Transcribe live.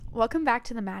Welcome back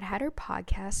to the Mad Hatter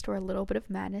podcast, where a little bit of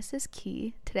madness is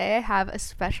key. Today I have a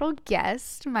special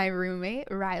guest, my roommate,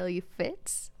 Riley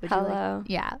Fitz. Hello.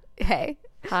 Hey.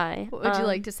 Hi. Would you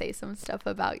like to say some stuff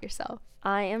about yourself?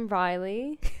 I am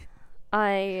Riley.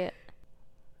 I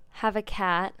have a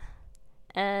cat,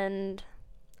 and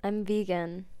I'm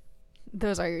vegan.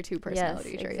 Those are your two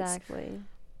personality traits. Exactly.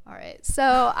 All right.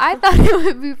 So I thought it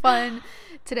would be fun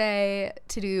today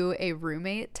to do a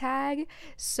roommate tag.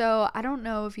 So I don't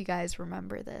know if you guys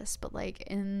remember this, but like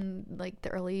in like the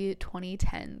early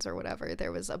 2010s or whatever,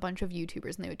 there was a bunch of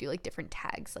YouTubers and they would do like different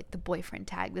tags, like the boyfriend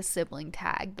tag, the sibling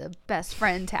tag, the best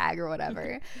friend tag or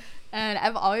whatever. And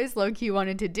I've always low-key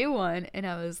wanted to do one, and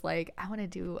I was like, I want to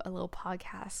do a little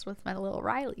podcast with my little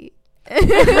Riley. and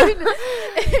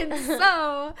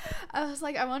so I was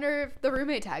like, I wonder if the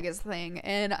roommate tag is a thing,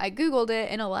 and I googled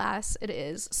it, and alas, it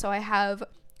is. So I have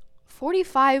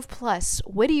 45 plus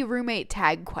witty roommate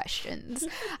tag questions.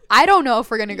 I don't know if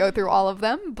we're gonna go through all of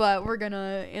them, but we're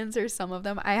gonna answer some of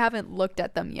them. I haven't looked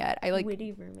at them yet. I like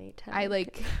witty roommate tag. I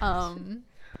like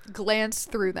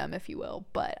glanced through them, if you will,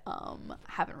 but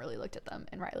haven't really looked at them,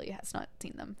 and Riley has not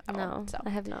seen them at all. No, I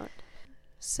have not.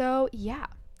 So yeah,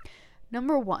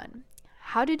 number 1.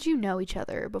 How did you know each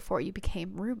other before you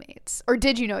became roommates? Or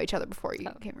did you know each other before you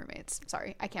became roommates?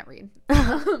 Sorry, I can't read.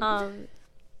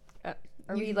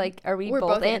 Are we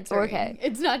both answering? Okay.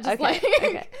 It's not just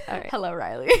okay. All right. Hello,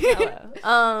 Riley.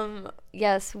 Hello.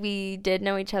 Yes, we did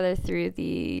know each other through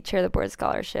the Chair of the Board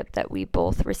scholarship that we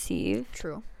both received.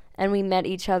 True. And we met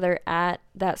each other at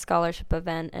that scholarship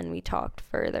event, and we talked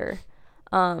further.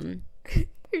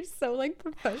 You're so like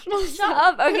professional. Shut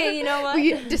up. Okay, you know what?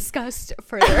 We discussed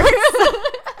further.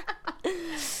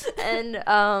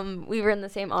 And we were in the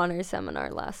same honors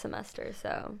seminar last semester,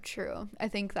 so. True. I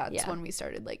think that's when we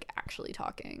started like actually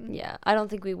talking. Yeah. I don't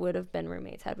think we would have been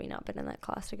roommates had we not been in that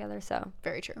class together, so.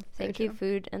 Very true. Thank you,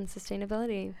 food and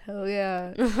sustainability. Hell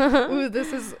yeah. Ooh,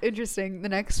 this is interesting. The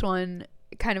next one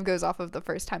kind of goes off of the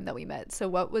first time that we met. So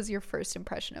what was your first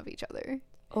impression of each other?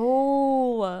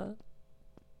 Oh.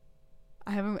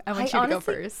 I want you to go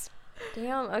first.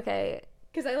 Damn, okay.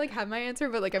 Because I like have my answer,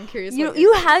 but like I'm curious.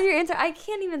 You have your answer. I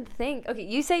can't even think. Okay,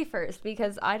 you say first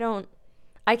because I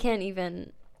can't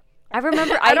even. I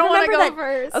remember. I don't want to go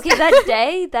first.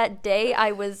 Okay, that day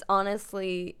I was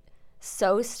honestly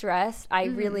so stressed. I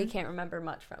really can't remember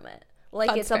much from it. Like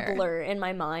That's it's fair. A blur in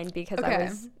my mind because I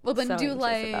was. Well, then so do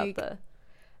like about the,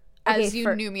 as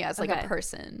you knew me as like a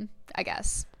person, I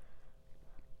guess.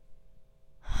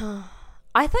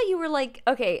 I thought you were like,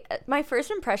 okay, my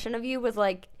first impression of you was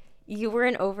like you were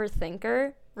an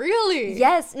overthinker. Really?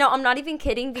 Yes. No, I'm not even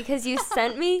kidding because you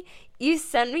sent me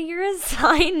your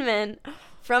assignment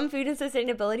from Food and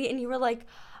Sustainability, and you were like,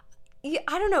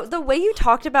 I don't know, the way you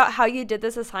talked about how you did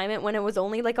this assignment when it was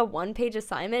only like a 1-page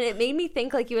assignment, it made me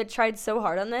think like you had tried so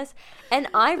hard on this. And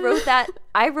I wrote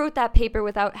that paper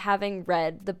without having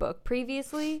read the book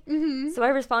previously. Mm-hmm. So I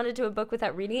responded to a book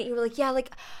without reading it. You were like, yeah,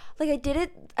 like I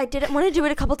didn't want to do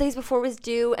it a couple days before it was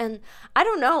due, and I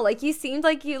don't know, like you seemed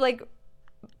like you like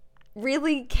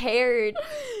really cared.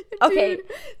 Okay. Dude,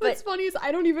 what's funny is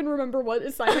I don't even remember what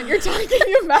assignment you're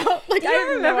talking about. Like I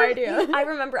have no idea. I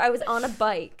remember I was on a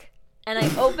bike. And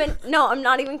I opened, no, I'm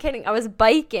not even kidding. I was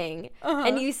biking,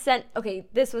 and you sent, okay,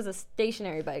 this was a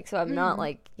stationary bike, so I'm not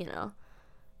like,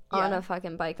 on a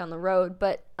fucking bike on the road.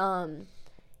 But, I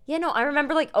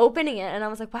remember like opening it, and I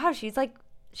was like, wow, she's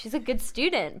a good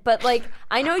student. But like,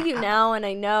 I know you now, and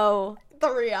I know the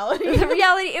reality.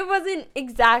 It wasn't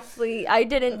exactly, I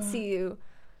didn't see you.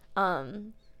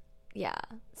 Yeah.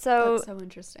 So that's so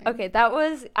interesting. Okay, that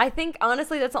was, I think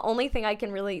honestly that's the only thing I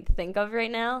can really think of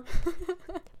right now.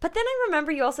 But then I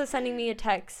remember you also sending me a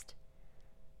text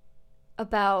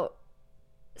about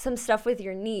some stuff with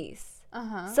your niece.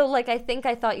 So like I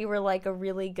thought you were like a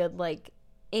really good like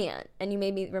aunt, and you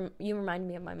made me you reminded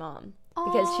me of my mom.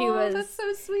 Because she was, that's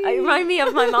so sweet. It reminded me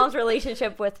of my mom's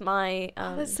relationship with my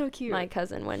that's so cute. My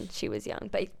cousin when she was young.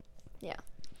 But yeah.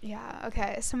 Yeah,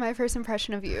 okay. So my first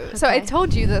impression of you. Okay. So I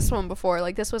told you this one before.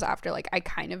 Like, this was after, like, I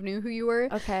kind of knew who you were.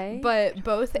 Okay. But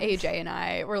both AJ and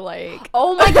I were like...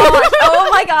 Oh, my gosh. Oh,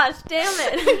 my gosh. Damn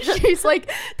it. She's,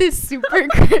 like, this super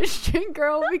Christian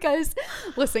girl because...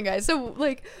 Listen, guys. So,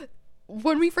 like...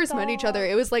 When we first met each other,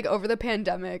 it was, like, over the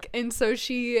pandemic. And so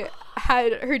she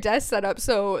had her desk set up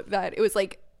so that it was,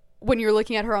 like... When you're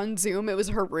looking at her on Zoom, it was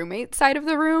her roommate side of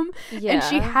the room. Yeah. And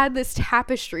she had this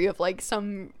tapestry of like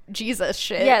some Jesus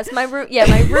shit. Yes, my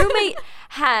roommate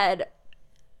had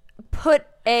put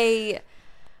I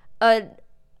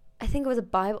think it was a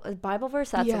Bible verse.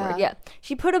 That's the word. Yeah.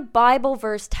 She put a Bible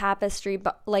verse tapestry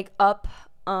like up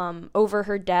over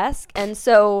her desk, and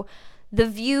so the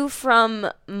view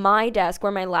from my desk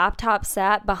where my laptop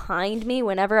sat behind me,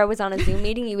 whenever I was on a Zoom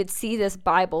meeting, you would see this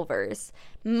Bible verse.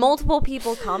 Multiple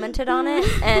people commented on it,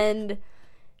 and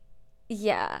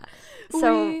yeah.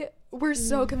 So we're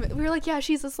so convinced. We were like, yeah,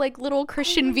 she's this like little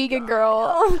Christian vegan girl.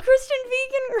 Oh, Christian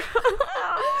vegan girl.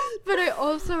 But I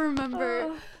also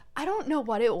remember, I don't know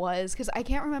what it was, because I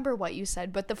can't remember what you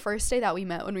said, but the first day that we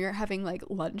met, when we were having like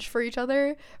lunch with each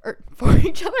other when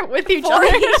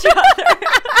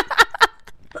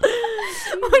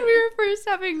we were first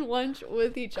having lunch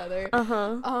with each other, I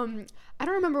don't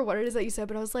remember what it is that you said,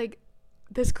 but I was like,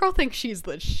 this girl thinks she's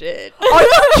the shit. Are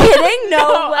you kidding?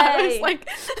 No way. I was like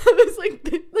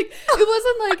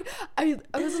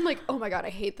it wasn't like, oh my god, I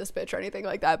hate this bitch or anything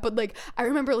like that. But like, I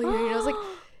remember like, I was like,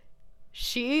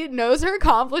 she knows her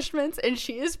accomplishments and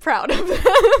she is proud of them.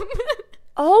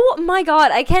 Oh my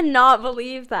god, I cannot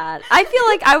believe that. I feel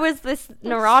like I was this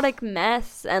neurotic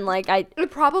mess, and like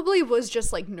it probably was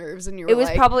just like nerves, and it was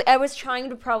like, probably I was trying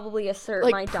to probably assert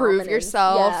like my prove dominance.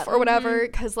 yourself or whatever,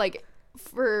 because like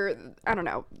for I don't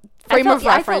know, frame of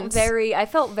reference, I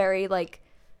felt very like,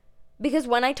 because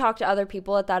when I talked to other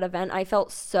people at that event, I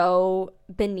felt so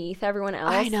beneath everyone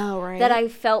else. I know, right? That I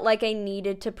felt like I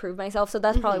needed to prove myself. So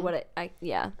that's probably what okay,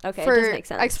 it does make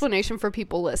sense. Explanation for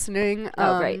people listening.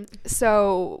 Great.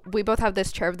 So we both have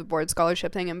this chair of the board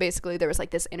scholarship thing, and basically there was like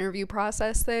this interview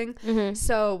process thing.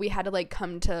 So we had to like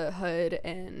come to Hood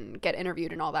and get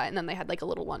interviewed and all that, and then they had like a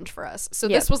little lunch for us. So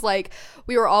this was like,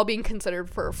 we were all being considered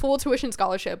for a full tuition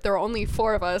scholarship. There were only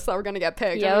 4 of us that were gonna get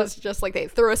picked. And it was just like, they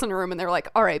threw us in a room and they were like,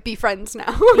 all right, be friends now.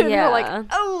 And we were like,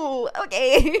 oh,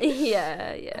 okay. Yeah.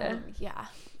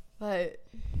 But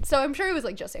so I'm sure it was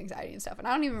like just anxiety and stuff, and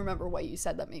I don't even remember what you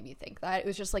said that made me think that. It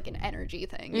was just like an energy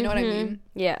thing, you know what I mean?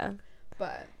 Yeah.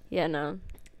 But yeah, no,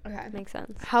 okay, makes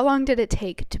sense. How long did it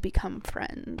take to become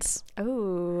friends?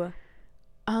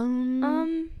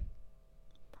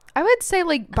 I would say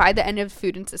like by the end of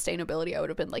food and sustainability, I would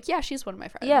have been like, yeah, she's one of my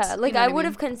friends. Yeah, like, you know I would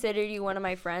have considered you one of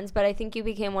my friends, but I think you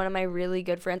became one of my really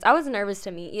good friends. I was nervous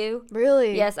to meet you.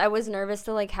 Really? Yes, I was nervous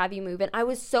to like have you move in. I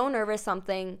was so nervous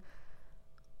something,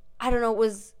 I don't know,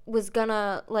 was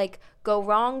gonna like go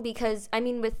wrong, because I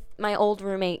mean, with my old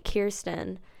roommate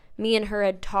Kirsten, me and her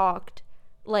had talked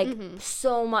like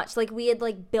so much, like we had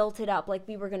like built it up, like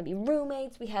we were gonna be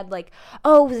roommates. We had like,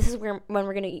 oh, this is when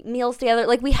we're gonna eat meals together.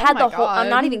 Like we had the whole, I'm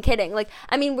not even kidding, like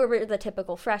I mean, we were the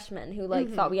typical freshmen who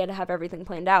like thought we had to have everything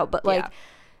planned out, but like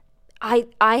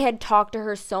I had talked to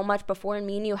her so much before, and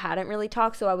me and you hadn't really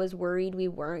talked, so I was worried we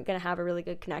weren't gonna have a really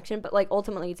good connection. But like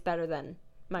ultimately it's better than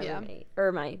my roommate,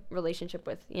 or my relationship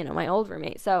with, you know, my old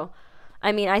roommate. So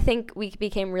I mean, I think we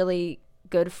became really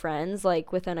good friends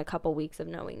like within a couple weeks of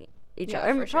knowing each other.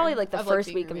 I mean, probably like the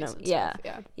first week of knowing. Yeah,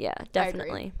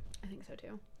 definitely. I think so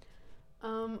too.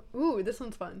 Ooh, this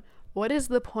one's fun. What is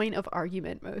the point of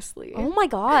argument mostly? Oh my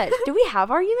god, do we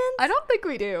have arguments? I don't think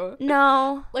we do.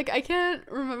 No, like I can't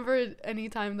remember any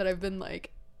time that I've been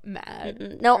like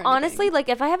mad. No, honestly, like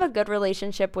if I have a good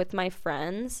relationship with my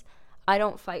friends, I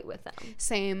don't fight with them.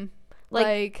 Same.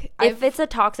 Like if it's a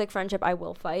toxic friendship, I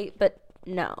will fight, but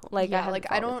no, like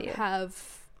I don't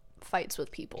have fights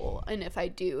with people, and if I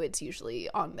do, it's usually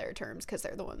on their terms, because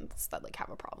they're the ones that like have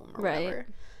a problem or whatever.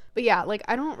 But yeah, like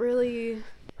I don't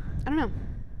know,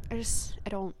 I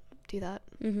don't do that.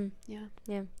 Yeah.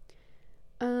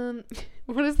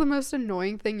 What is the most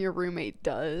annoying thing your roommate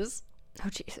does? Oh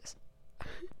Jesus.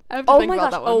 I have to think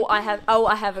about that one. Oh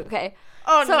I have okay.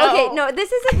 Oh so, no. Okay, no,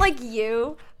 this isn't like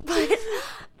you, but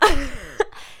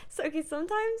so okay,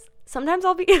 sometimes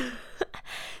I'll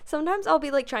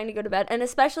be like trying to go to bed, and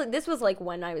especially this was like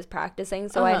when I was practicing,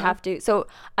 so I'd have to, so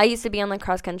I used to be on the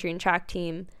cross country and track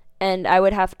team, and I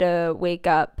would have to wake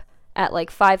up at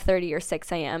like 5:30 or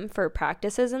 6 a.m. for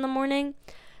practices in the morning.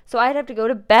 So I'd have to go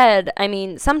to bed. I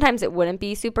mean, sometimes it wouldn't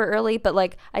be super early, but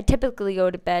like I typically go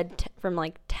to bed from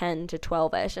like 10 to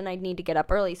 12ish, and I'd need to get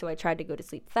up early, so I tried to go to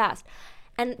sleep fast.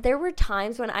 And there were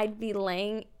times when I'd be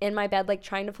laying in my bed like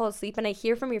trying to fall asleep, and I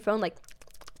hear from your phone like,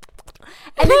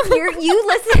 and I hear you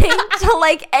listening to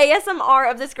like ASMR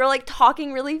of this girl like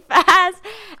talking really fast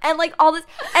and like all this,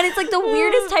 and it's like the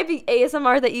weirdest type of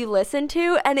ASMR that you listen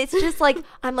to, and it's just like,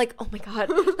 I'm like, oh my god,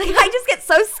 like I just get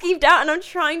so skeeved out, and I'm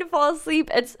trying to fall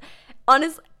asleep. It's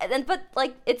honest, but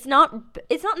like it's not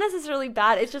necessarily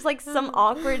bad. It's just like some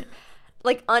awkward,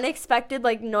 like unexpected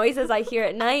like noises I hear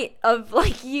at night of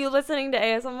like you listening to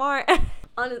ASMR.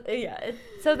 Honestly, yeah.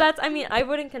 So that's, I mean, I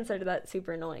wouldn't consider that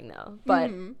super annoying though,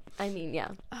 but I mean,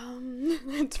 yeah.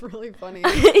 It's really funny.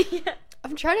 Yeah.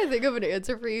 I'm trying to think of an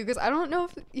answer for you, because I don't know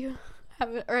if you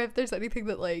have it, or if there's anything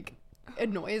that like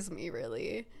annoys me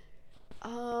really.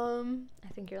 I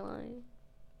think you're lying.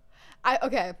 I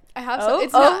have Oh,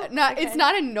 it's oh, not okay. it's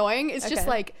not annoying. It's just Okay.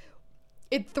 like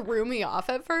it threw me off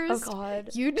at first. Oh, God.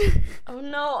 You Oh,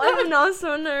 no. I'm not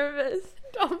so nervous.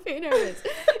 don't be nervous.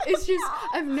 It's just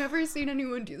I've never seen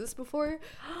anyone do this before.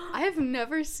 I have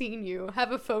never seen you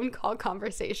have a phone call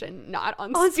conversation not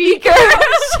on speaker.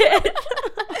 Oh, shit.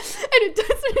 And it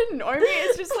doesn't annoy me.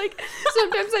 It's just like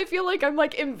sometimes I feel like I'm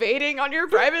like invading on your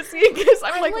privacy because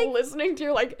I'm like listening to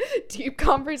your like deep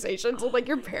conversations with like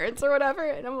your parents or whatever,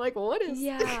 and I'm like, what is?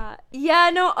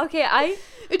 Yeah. No. Okay.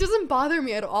 It doesn't bother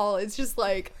me at all. It's just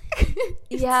like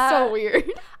it's Yeah. so weird.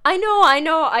 I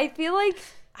know. I feel like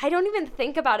I don't even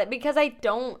think about it because I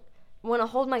don't want to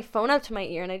hold my phone up to my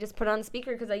ear, and I just put it on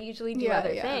speaker because I usually do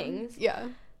other things. Yeah.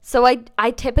 So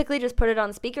I typically just put it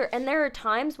on speaker, and there are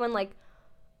times when like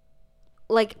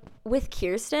with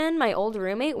Kirsten, my old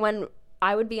roommate, when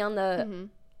I would be on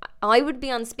I would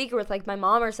be on speaker with like my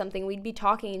mom or something. We'd be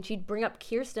talking, and she'd bring up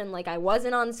Kirsten like I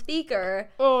wasn't on speaker.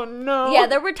 Oh no. Yeah,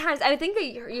 there were times. I think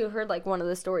you heard like one of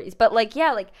the stories, but like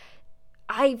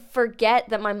I forget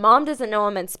that my mom doesn't know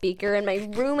I'm on speaker, and my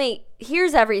roommate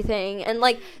hears everything, and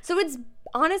like so it's.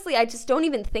 Honestly, I just don't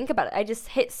even think about it. I just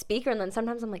hit speaker, and then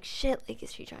sometimes I'm like, shit, like,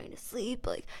 is she trying to sleep?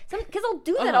 Like, because I'll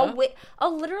do that.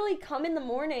 I'll literally come in the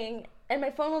morning, and my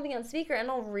phone will be on speaker,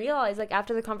 and I'll realize, like,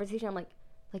 after the conversation, I'm like,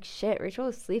 shit, Rachel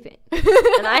is sleeping.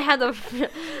 And I had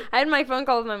my phone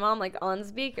call with my mom, like, on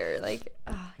speaker. Like,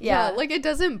 yeah, like, it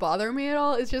doesn't bother me at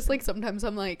all. It's just, like, sometimes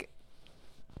I'm like,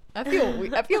 I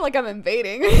feel like I'm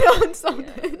invading on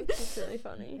something. Yeah, it's really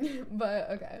funny.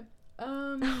 But, okay.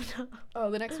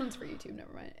 The next one's for YouTube.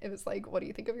 Never mind. It was like, what do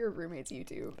you think of your roommate's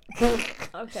YouTube?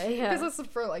 Okay, yeah. Because this is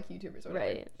for like YouTubers, or whatever.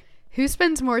 Right. Who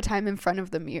spends more time in front of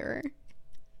the mirror?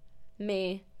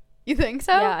 Me. You think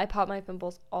so? Yeah, I pop my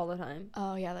pimples all the time.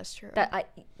 Oh yeah, that's true.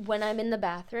 When I'm in the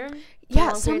bathroom.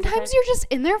 Yeah, sometimes you're just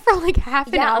in there for like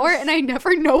half an hour, and I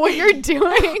never know what you're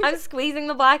doing. I'm squeezing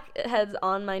the blackheads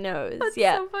on my nose. That's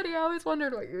so funny. I always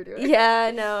wondered what you were doing.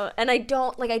 Yeah, no, and I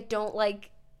don't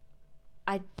like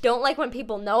when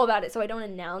people know about it, so I don't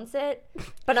announce it.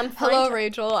 But I'm fine. Hello,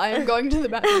 Rachel. I am going to the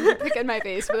bathroom to pick in my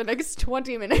face for the next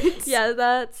 20 minutes. Yeah,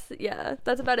 that's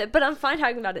about it. But I'm fine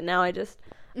talking about it now. I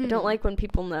don't like when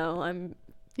people know.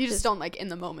 You just don't like in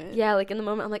the moment. Yeah, like in the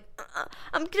moment, I'm like,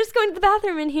 I'm just going to the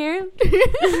bathroom in here.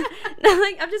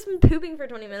 Like, I've just been pooping for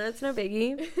 20 minutes. No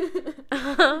biggie.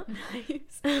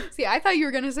 Nice. See, I thought you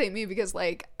were gonna say me because,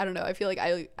 like, I don't know. I feel like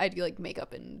I do like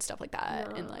makeup and stuff like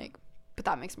that, and like, but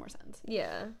that makes more sense.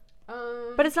 Yeah.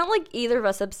 But it's not like either of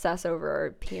us obsess over our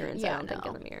appearance. Yeah, I don't think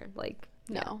in the mirror. Like,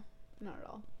 no, not at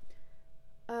all.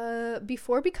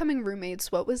 Before becoming roommates,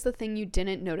 what was the thing you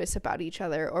didn't notice about each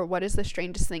other, or what is the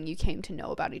strangest thing you came to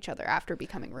know about each other after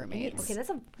becoming roommates? Okay, that's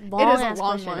a long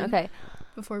question. One. Okay.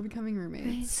 Before becoming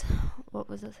roommates, what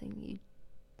was the thing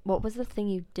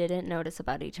you didn't notice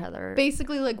about each other?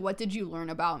 Basically, like, what did you learn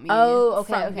about me?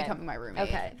 From becoming my roommate?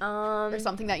 Okay. Or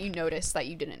something that you noticed that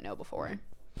you didn't know before.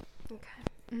 Okay.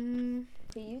 So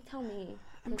you tell me.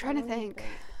 I'm trying to think.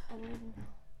 I don't even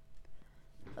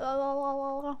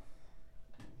know.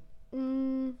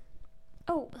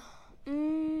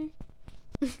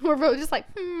 We're both just like,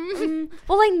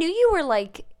 Well, I knew you were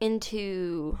like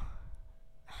into.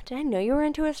 Did I know you were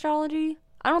into astrology?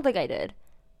 I don't think I did.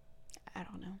 I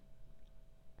don't know.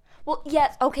 Well,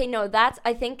 yes. Okay, no,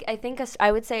 I think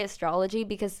I would say astrology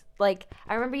because, like,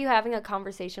 I remember you having a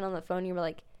conversation on the phone. You were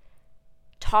like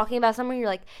talking about someone. You're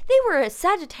like, they were a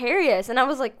Sagittarius, and I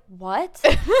was like, what?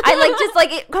 I like just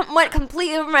like it went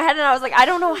completely over my head, and I was like, I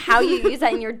don't know how you use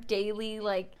that in your daily,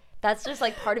 like, that's just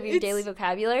like part of your daily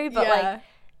vocabulary, but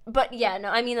no,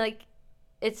 I mean, like,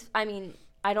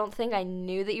 I don't think I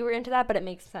knew that you were into that, but it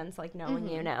makes sense, like, knowing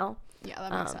you now. Yeah,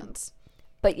 that makes sense.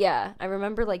 But yeah, I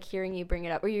remember like hearing you bring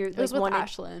it up. Or you, it was with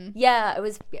Ashlyn. Yeah, it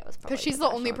was because she's the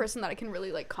only person that I can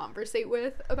really like conversate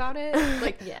with about it.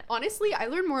 Like, honestly, I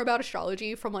learned more about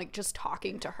astrology from like just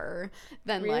talking to her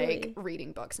than like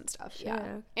reading books and stuff. Sure.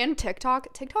 Yeah, and TikTok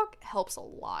helps a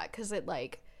lot because it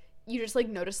like you just like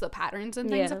notice the patterns and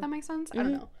things. If that makes sense. I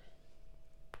don't know.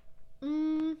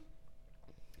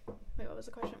 Wait, what was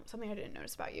the question? Something I didn't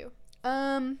notice about you.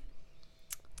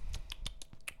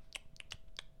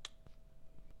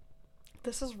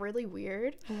 This is really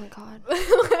weird. Oh my god.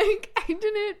 Like, I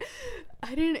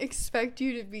didn't expect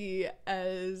you to be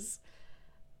as,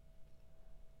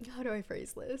 how do I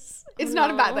phrase this? It's not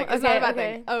a bad thing. It's not a bad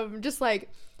thing. Just like,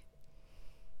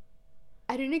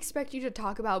 I didn't expect you to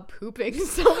talk about pooping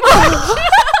so much.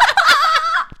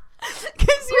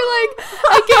 Because you're like,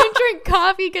 I can't drink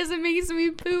coffee coffee because it makes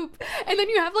me poop. And then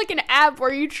you have like an app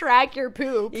where you track your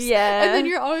poops. Yeah. And then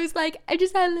you're always like, I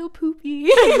just had a little poopy.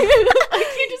 Like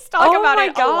you just talk about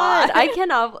it a lot. I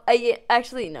cannot.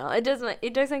 Actually, no. It does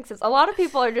make sense. A lot of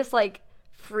people are just like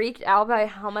freaked out by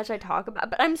how much I talk about,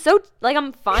 but I'm so like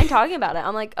I'm fine talking about it.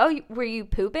 I'm like, oh, were you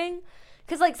pooping?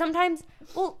 Because like sometimes,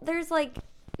 well, there's like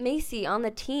Macy on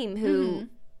the team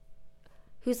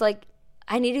who's like,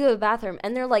 I need to go to the bathroom,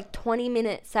 and they're like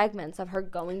 20-minute segments of her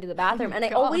going to the bathroom, and I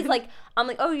always like, I'm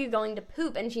like, oh, you're going to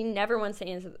poop, and she never wants to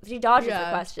answer. She dodges the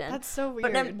question. That's so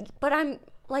weird. But I'm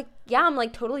like, yeah, I'm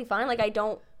like totally fine. Like I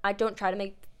don't try to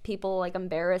make people like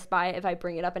embarrassed by it if I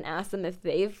bring it up and ask them if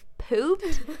they've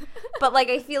pooped. But like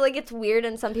I feel like it's weird,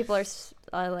 and some people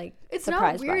are like it's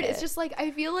surprised not weird. by it. It's just like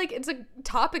I feel like it's a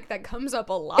topic that comes up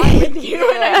a lot with you,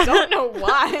 and I don't know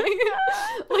wwhy.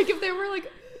 Like if there were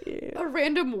like a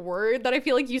random word that I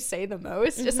feel like you say the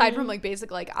most, aside from like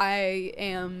basic like I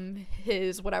am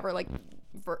his whatever, like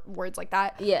words like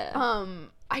that. Yeah.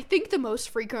 I think the most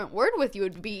frequent word with you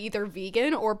would be either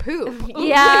vegan or poop.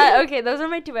 Yeah. Okay. Those are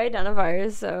my two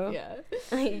identifiers. So. Yeah.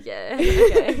 Yeah.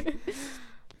 Okay.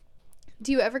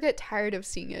 Do you ever get tired of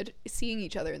seeing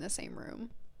each other in the same room?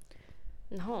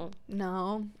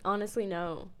 No. Honestly,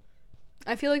 no.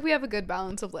 I feel like we have a good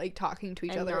balance of like talking to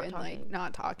each other and talking. like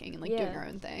not talking and like doing our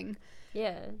own thing.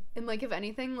 Yeah. And like if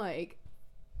anything, like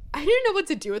I didn't know what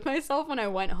to do with myself when I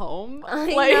went home.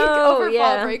 I like know, over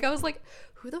fall break, I was like,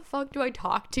 who the fuck do I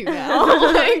talk to now?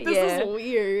 Like this is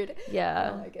weird. Yeah. I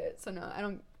don't like it. So no, I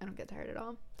don't get tired at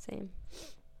all. Same.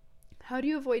 How do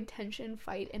you avoid tension,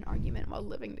 fight, and argument while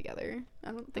living together?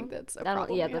 I don't think that's a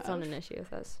problem. Yeah, that's not an issue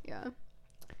with us. Yeah.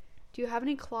 Do you have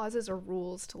any clauses or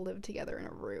rules to live together in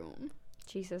a room?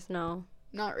 Jesus, no.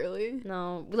 Not really.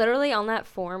 No. Literally on that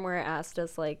form where it asked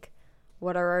us like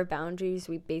what are our boundaries,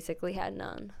 we basically had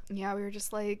none. Yeah, we were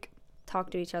just like talk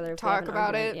to each other, talk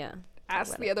about it. Yeah.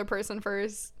 Ask the other person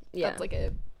first. Yeah. That's like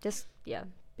it. Just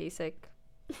basic.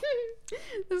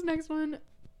 This next one.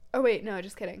 Oh wait, no,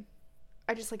 just kidding.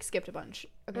 I just like skipped a bunch.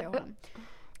 Okay, hold on.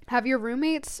 Have your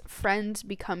roommates' friends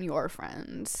become your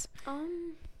friends?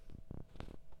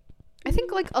 I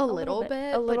think like a little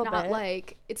bit, but not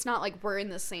like it's not like we're in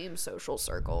the same social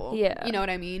circle. Yeah. You know what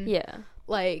I mean? Yeah.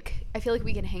 Like I feel like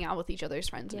we can hang out with each other's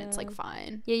friends and it's like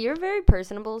fine. Yeah, you're very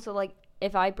personable, so like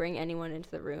if I bring anyone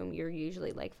into the room, you're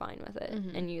usually like fine with it.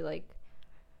 And you like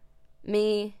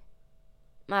me,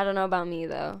 I don't know about me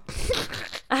though.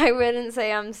 I wouldn't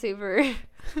say I'm super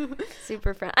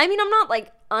friendly. I mean, I'm not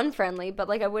like unfriendly, but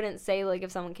like I wouldn't say like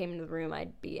if someone came into the room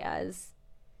I'd be as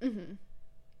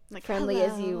like friendly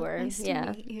as you were. Nice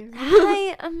to meet you.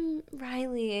 Hi, I'm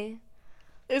Riley.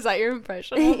 Is that your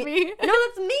impression of me? No,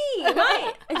 that's me.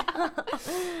 Right.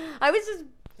 I was just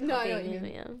no, I know what you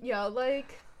mean. Yeah. Yeah,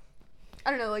 like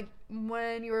I don't know, like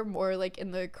when you were more like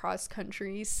in the cross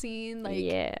country scene,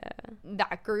 like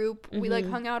that group, we like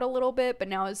hung out a little bit, but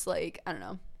now it's like I don't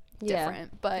know,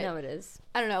 different. But no, it is.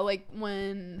 I don't know, like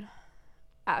when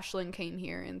Ashlyn came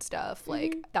here and stuff,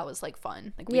 like that was like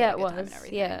fun. Like we had a good time and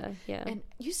everything. Yeah. And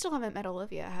you still haven't met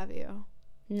Olivia, have you?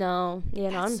 No.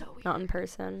 Yeah, not in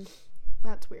person.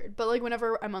 That's weird. But like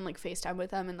whenever I'm on like FaceTime with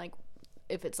them and like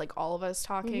if it's like all of us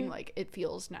talking, like it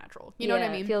feels natural. You know what I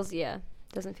mean? It feels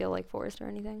doesn't feel like forced or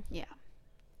anything. Yeah.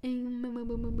 Do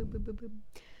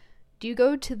you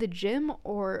go to the gym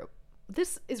or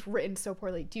this is written so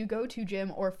poorly. Do you go to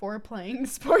gym or for playing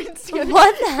sports together?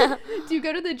 What? Do you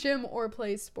go to the gym or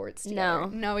play sports together? No.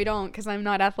 No, we don't because I'm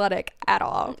not athletic at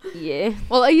all. Yeah.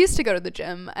 Well, I used to go to the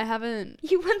gym. I haven't.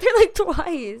 You went there like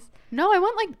twice. No, I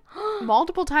went like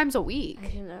multiple times a week. I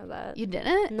didn't know that. You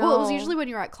didn't? No. Well, it was usually when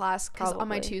you were at class because on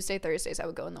my Tuesday, Thursdays, I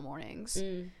would go in the mornings.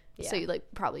 Yeah. So you like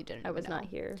probably didn't. I was not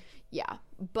here. Yeah,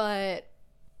 but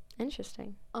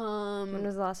interesting. When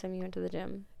was the last time you went to the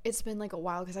gym? It's been like a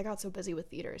while because I got so busy with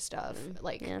theater stuff.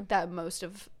 That most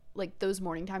of like those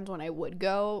morning times when I would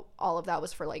go, all of that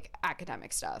was for like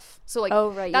academic stuff. So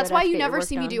like, that's why you never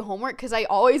see me do homework because I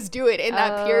always do it in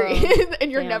that period, and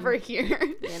you're never here.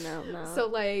 Yeah, no. So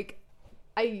like,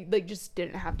 I like just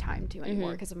didn't have time to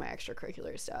anymore because of my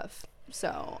extracurricular stuff.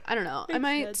 So I don't know. I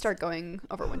might start going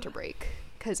over winter break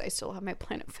because I still have my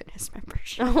Planet Fitness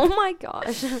membership. Oh my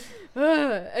gosh.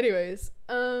 Anyways,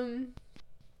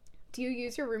 do you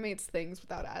use your roommate's things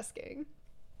without asking?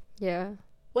 Yeah.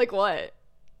 Like what?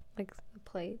 Like the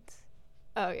plates.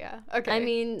 Oh yeah. Okay. I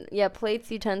mean, yeah,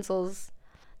 plates, utensils.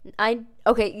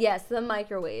 Yes, the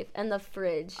microwave and the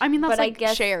fridge. I mean, that's but like I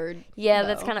guess, shared. Yeah, though.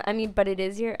 that's kind of. I mean, but it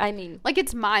is like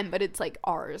it's mine, but it's like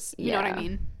ours. You know what I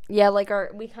mean? Yeah, like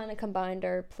we kind of combined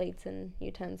our plates and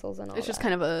utensils and all. It's just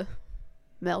kind of a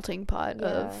melting pot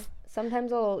of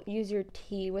sometimes I'll use your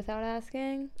tea without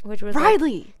asking, which was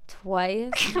Riley like,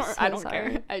 twice. I don't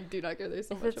care. I do not care. There's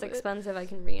so if much it's of expensive, I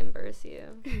can reimburse you.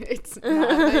 It's not.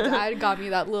 My dad got me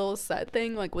that little set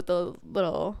thing, like with the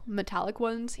little metallic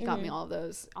ones. He got me all of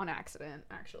those on accident.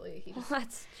 Actually, he just, Well,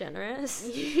 that's generous.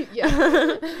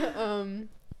 yeah.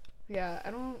 Yeah.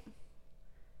 I'm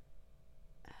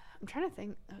trying to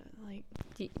think.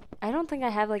 I don't think I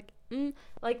have like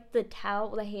the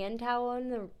towel, the hand towel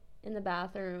in the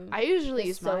bathroom. I usually The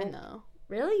use mine though.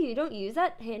 Really? You don't use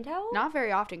that hand towel? Not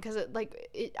very often, because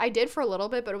I did for a little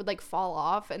bit, but it would like fall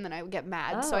off, and then I would get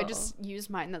mad. So I just use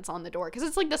mine that's on the door, because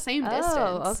it's like the same distance.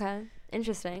 Oh, okay.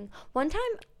 Interesting. One time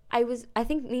I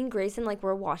think me and Grayson like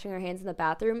were washing our hands in the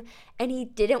bathroom, and he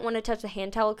didn't want to touch the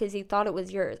hand towel because he thought it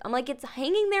was yours. I'm like, it's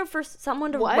hanging there for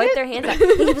someone to wipe their hands on.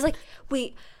 He was like,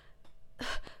 wait,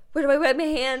 where do I wipe my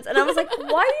hands? And I was like,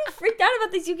 why are you freaked out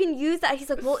about this? You can use that. He's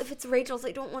like, well, if it's Rachel's,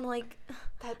 I don't want to like.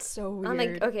 That's so weird. I'm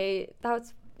like, okay,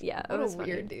 that's yeah. What it was a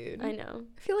weird funny. dude. I know.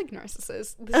 I feel like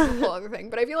narcissists. This is a whole other thing,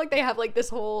 but I feel like they have like this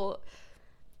whole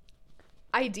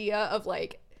idea of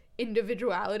like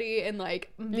individuality and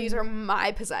like these are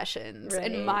my possessions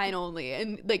and mine only,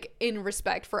 and like in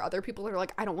respect for other people who are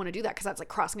like, I don't want to do that because that's like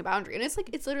crossing a boundary, and it's like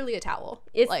it's literally a towel.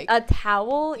 It's like a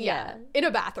towel, yeah, in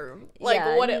a bathroom. Like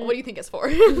yeah. what do you think it's for?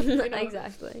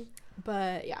 Exactly.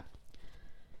 But yeah.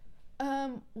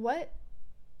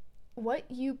 What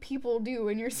you people do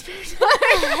in your spare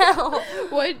time?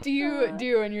 What do you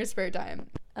do in your spare time?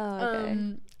 Oh,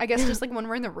 okay. I guess just like when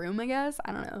we're in the room, I guess.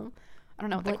 I don't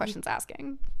know what the question's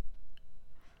asking.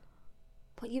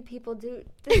 What you people do.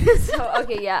 So,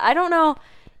 okay, yeah. I don't know.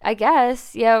 I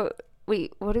guess. Yeah.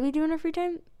 Wait, what do we do in our free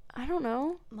time? I don't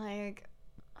know. Like,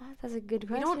 that's a good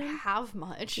question. We don't have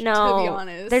much, no, to be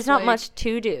honest. There's not much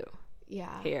to do.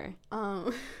 Yeah. Here.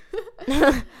 I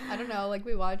don't know. Like,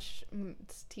 we watch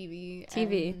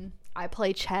TV. And I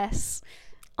play chess.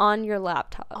 On your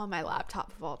laptop. On my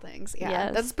laptop, of all things. Yeah.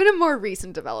 Yes. That's been a more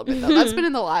recent development, though. That's been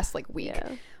in the last, like, week.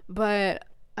 Yeah. But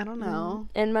I don't know.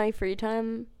 In my free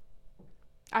time,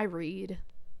 I read.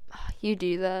 You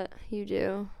do that. You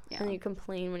do. Yeah. And you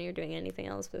complain when you're doing anything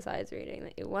else besides reading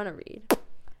that you want to read.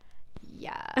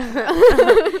 Yeah.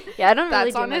 Yeah, I don't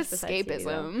really That's do on much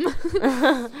escapism.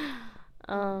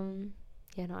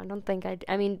 Yeah, no, I don't think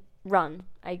I mean, run.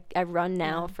 I run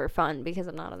now for fun because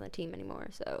I'm not on the team anymore,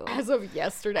 so. As of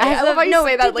yesterday. I love how you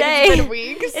say that today. Like it's been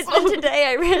weeks. It's been today.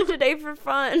 I ran today for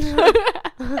fun.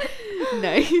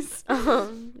 Nice.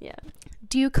 Yeah.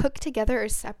 Do you cook together or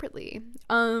separately?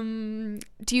 Do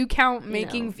you count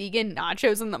making vegan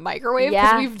nachos in the microwave?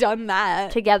 Yeah. Because we've done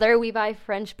that. Together, we buy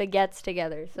French baguettes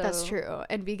together. So. That's true.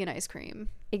 And vegan ice cream.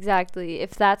 Exactly.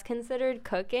 If that's considered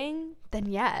cooking, then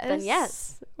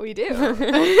yes. We do.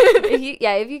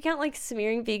 if you count like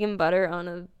smearing vegan butter on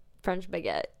a French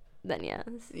baguette, then yes.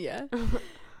 Yeah.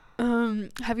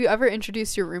 Have you ever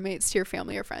introduced your roommates to your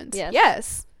family or friends?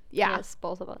 Yes. Yeah. Yes,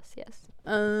 both of us. Yes.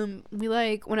 We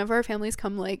like whenever our families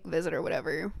come like visit or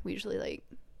whatever, we usually like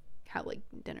have like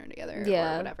dinner together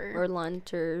or whatever, or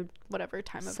lunch or whatever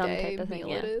time of some day type of meal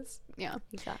thing, it is. Yeah,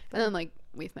 exactly. And then like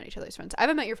we've met each other's friends. I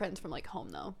haven't met your friends from like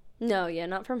home though. No,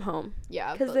 not from home.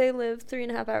 Yeah, because they live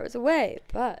 3.5 hours away.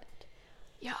 But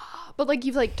yeah, but like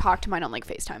you've like talked to mine on like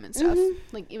FaceTime and stuff.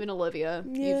 Like even Olivia,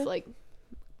 you've like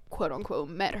quote unquote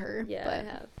met her. Yeah, but, I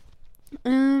have.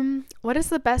 What is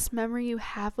the best memory you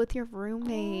have with your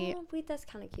roommate? Oh, wait, that's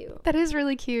kind of cute. That is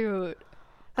really cute.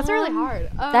 That's really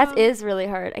hard. That is really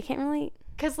hard. I can't really,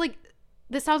 because like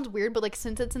this sounds weird, but like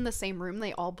since it's in the same room,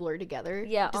 they all blur together.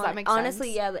 Yeah, does that make sense?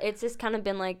 Honestly, yeah, it's just kind of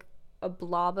been like a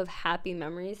blob of happy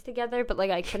memories together, but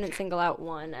like I couldn't single out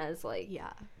one as like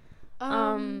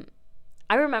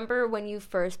I remember when you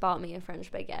first bought me a French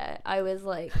baguette, I was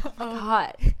like, oh my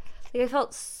god. Like, I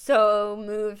felt so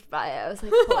moved by it. I was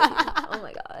like, oh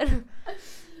my god.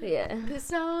 Yeah. This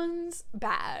sounds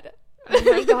bad. Oh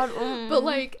my god. But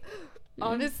like,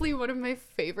 honestly, one of my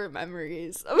favorite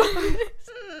memories about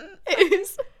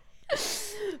this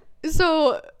is,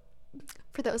 so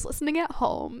for those listening at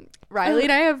home, Riley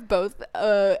and I have both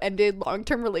ended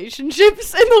long-term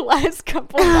relationships in the last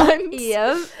couple months.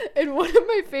 Yep. And one of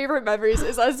my favorite memories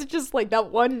is us just like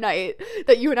that one night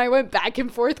that you and I went back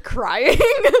and forth crying.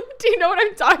 Do you know what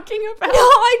I'm talking about? No,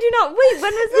 I do not. Wait,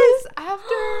 when was this?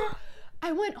 After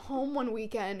I went home one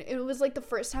weekend. It was like the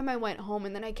first time I went home,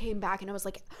 and then I came back and I was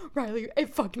like, Riley,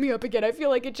 it fucked me up again. I feel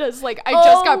like it just like I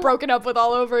just got broken up with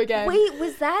all over again. Wait,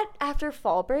 was that after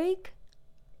fall break?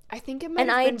 I think it might have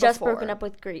been And I had just before. broken up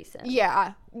with Grayson.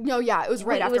 Yeah. No, yeah, it was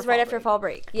right after. It was right after fall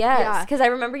break. Yes. Yeah. Because I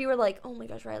remember you were like, oh my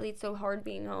gosh, Riley, it's so hard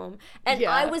being home. And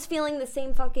I was feeling the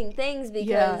same fucking things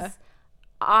because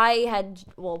I had,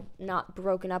 well, not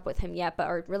broken up with him yet, but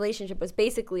our relationship was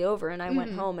basically over, and I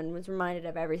went home and was reminded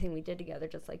of everything we did together,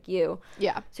 just like you.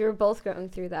 Yeah. So we were both going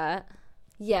through that.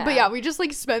 Yeah. But yeah, we just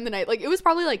like spend the night. Like, it was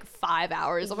probably like 5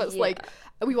 hours of us like,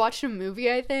 we watched a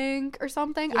movie, I think, or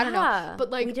something. Yeah. I don't know. But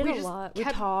like, we did a just lot.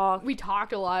 We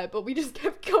talked a lot, but we just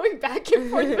kept going back and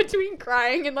forth between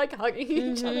crying and like hugging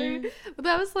each other. But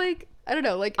that was like, I don't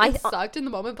know, like it sucked in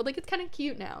the moment, but like it's kind of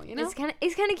cute now, you know? It's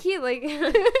kind of cute, like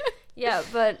yeah,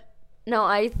 but no,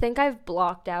 I think I've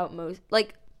blocked out most,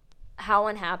 like, how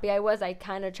unhappy I was. I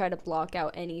kind of try to block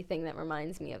out anything that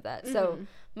reminds me of that. So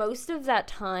most of that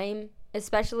time,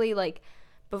 especially like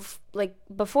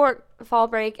before fall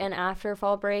break and after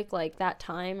fall break, like that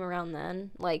time around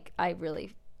then, like I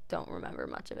really don't remember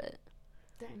much of it.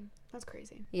 Dang, that's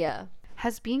crazy. Yeah.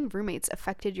 Has being roommates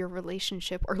affected your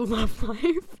relationship or love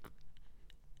life?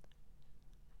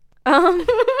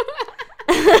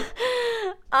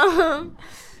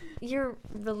 Your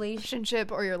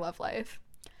relationship or your love life?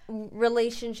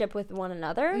 Relationship with one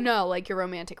another? No, like your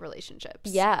romantic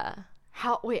relationships. Yeah.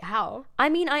 How? I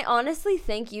mean, I honestly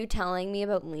think you telling me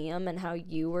about Liam and how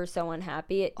you were so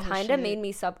unhappy, it kind of made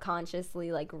me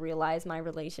subconsciously like realize my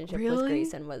relationship with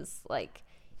Grayson was like,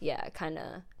 yeah, kind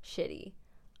of shitty.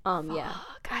 Yeah.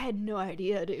 I had no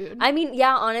idea, dude. I mean,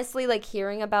 yeah, honestly, like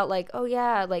hearing about like, oh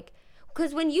yeah, like,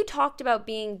 because when you talked about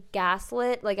being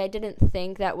gaslit, like I didn't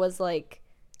think that was like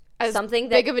as something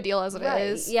big of a deal as it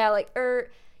is. Yeah, like,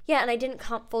 yeah, and I didn't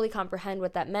fully comprehend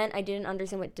what that meant. I didn't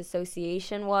understand what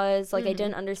dissociation was. Like, I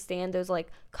didn't understand those,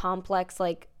 like, complex,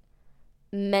 like,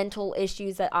 mental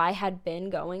issues that I had been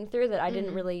going through that I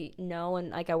didn't really know and,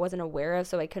 like, I wasn't aware of,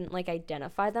 so I couldn't, like,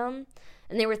 identify them.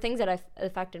 And they were things that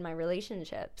affected my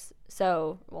relationships.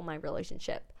 So, well, my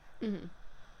relationship.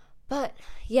 But,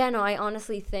 yeah, no, I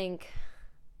honestly think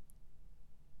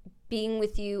being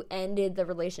with you ended the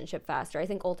relationship faster. I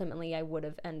think ultimately I would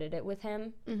have ended it with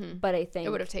him, but I think it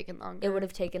would have taken longer. It would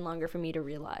have taken longer for me to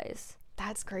realize.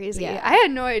 That's crazy. Yeah. I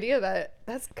had no idea that.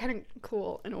 That's kind of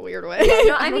cool in a weird way. Yeah,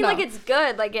 no, I mean, like, it's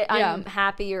good. Like, I'm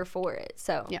happier for it.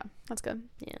 So yeah, that's good.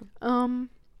 Yeah.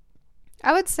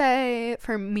 I would say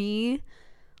for me,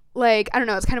 like, I don't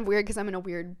know. It's kind of weird because I'm in a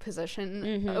weird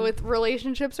position with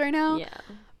relationships right now. Yeah.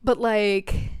 But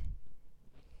like,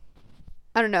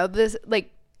 I don't know. This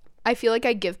like. I feel like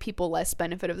I give people less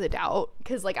benefit of the doubt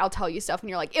because, like, I'll tell you stuff and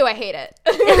you're like, ew, I hate it.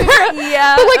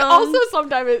 Yeah. But, like, also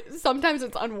sometimes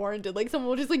it's unwarranted. Like, someone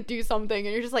will just, like, do something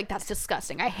and you're just like, that's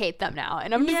disgusting. I hate them now.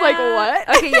 And I'm just like, what?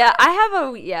 Okay,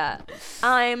 yeah.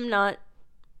 I'm not.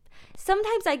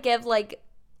 Sometimes I give, like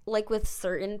with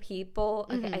certain people,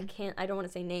 okay, I don't want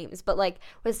to say names, but, like,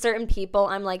 with certain people,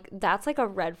 I'm like, that's, like, a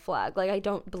red flag. Like, I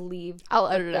don't believe. I'll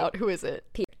edit it out. Who is it?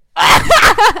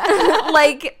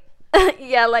 Like,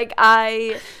 yeah, like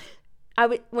I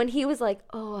would, when he was like,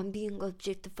 oh, I'm being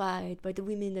objectified by the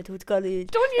women at Hood College.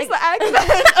 Don't use like, the accent. I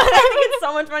think it's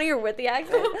so much funnier with the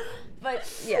accent.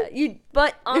 But yeah,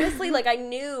 but honestly, like, I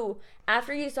knew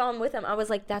after you saw him with him, I was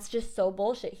like, that's just so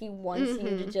bullshit. He wants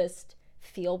you to just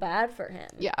feel bad for him.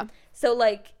 Yeah. So,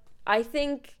 like, I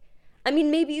think, I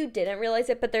mean, maybe you didn't realize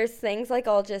it, but there's things, like,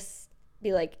 I'll just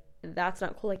be like, that's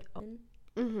not cool.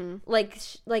 Like,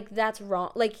 like that's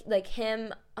wrong. Like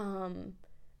him.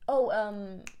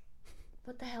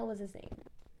 What the hell was his name?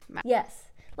 Yes.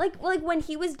 Like when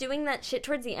he was doing that shit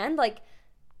towards the end. Like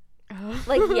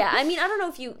yeah. I mean, I don't know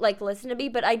if you like listen to me,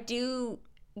 but I do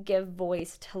give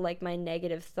voice to like my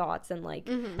negative thoughts and like,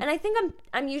 and I think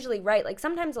I'm usually right. Like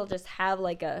sometimes I'll just have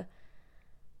like a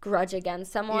grudge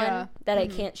against someone that I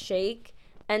can't shake,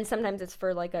 and sometimes it's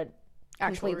for like a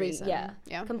actual reason. Yeah.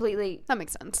 Completely. That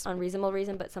makes sense. Unreasonable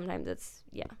reason, but sometimes it's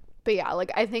But yeah,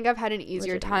 like I think I've had an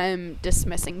easier time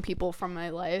dismissing people from my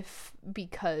life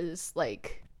because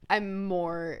like I'm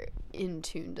more in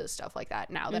tune to stuff like that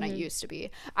now than I used to be.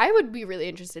 I would be really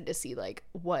interested to see like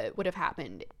what would have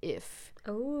happened if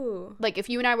like if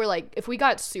you and I were like if we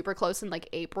got super close in like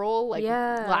April like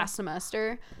last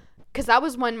semester. Because that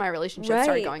was when my relationship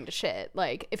started going to shit.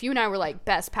 Like, if you and I were, like,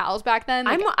 best pals back then.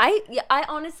 Like, I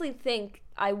honestly think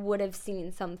I would have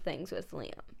seen some things with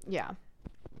Liam. Yeah.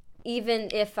 Even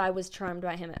if I was charmed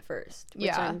by him at first.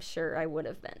 Which I'm sure I would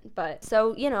have been. But,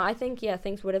 so, you know, I think,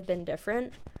 things would have been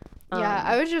different.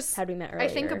 I was just... Had we met earlier. I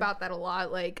think about that a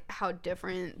lot, like, how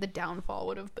different the downfall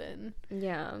would have been.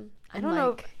 Yeah. I don't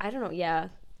know, yeah.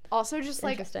 Also, just,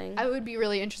 like, I would be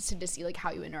really interested to see, like,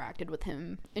 how you interacted with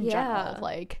him in general.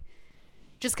 Like...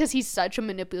 Just because he's such a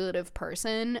manipulative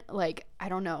person, like, I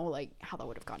don't know, like, how that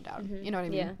would have gone down. You know what I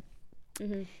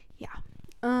mean? Yeah.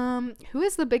 Who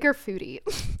is the bigger foodie?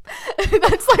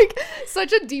 That's, like,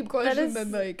 such a deep question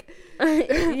than, like...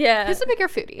 Yeah. Who's the bigger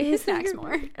foodie? Who snacks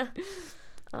more?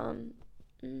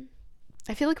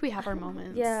 I feel like we have our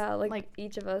moments. Yeah, like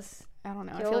each of us. I don't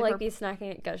know. I feel like be snacking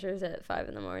at Gushers at 5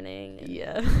 a.m. And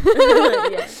yeah.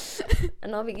 yeah.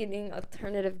 And I'll be eating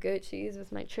alternative goat cheese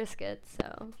with my Triscuits.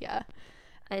 So yeah,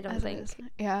 I don't think.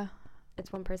 Yeah.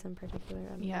 It's one person in particular.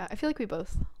 Yeah, I feel like we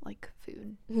both like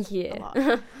food. Yeah. A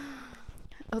lot.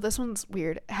 Oh, this one's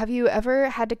weird. Have you ever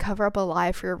had to cover up a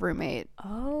lie for your roommate?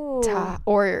 Oh. To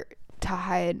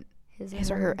hide his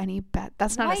or her any bet?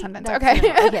 That's not a sentence. Okay.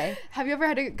 Okay. Have you ever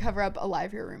had to cover up a lie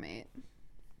for your roommate?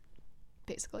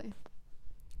 Basically.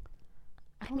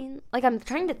 I mean, like, I'm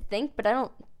trying to think,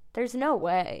 but there's no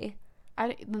way.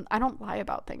 I don't lie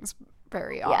about things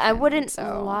very often. Yeah, I wouldn't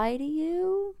lie to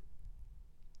you.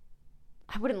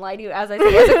 I wouldn't lie to you as I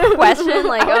say as a question.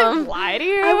 Like, I wouldn't lie to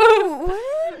you.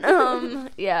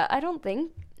 Yeah, I don't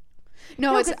think.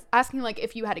 No, it's asking, like,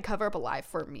 if you had to cover up a lie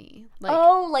for me. Like,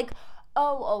 oh.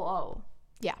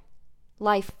 Yeah.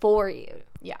 Lie for you.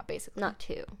 Yeah, basically. Not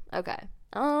to. Okay.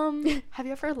 Have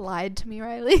you ever lied to me,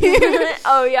 Riley?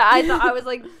 Oh, yeah. I was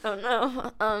like, oh,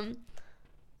 no.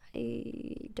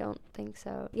 I don't think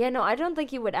so. Yeah, no, I don't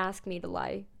think you would ask me to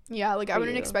lie. Yeah, like, I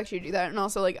wouldn't expect you to do that. And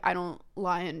also, like, I don't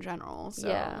lie in general, so.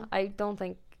 Yeah, I don't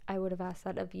think I would have asked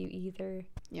that of you either.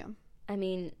 Yeah. I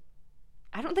mean,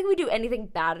 I don't think we do anything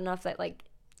bad enough that, like,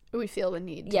 we feel the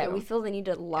need to. Yeah, we feel the need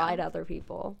to lie to other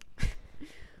people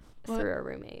through our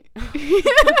roommate.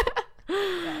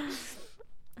 Yeah.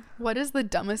 What is the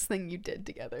dumbest thing you did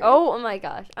together? Oh my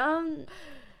gosh. I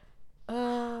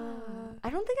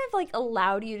don't think I've, like,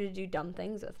 allowed you to do dumb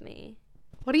things with me.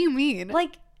 What do you mean?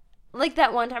 Like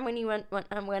that one time when you went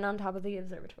on top of the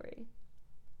observatory.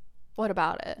 What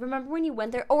about it? Remember when you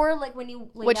went there? Or, like, when you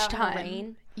laid out in the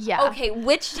rain? Yeah. Okay,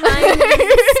 which time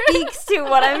speaks to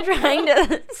what I'm trying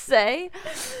to say.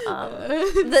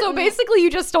 So basically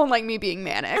you just don't like me being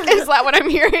manic. Is that what I'm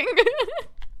hearing?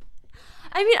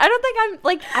 I mean, I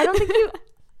don't think you...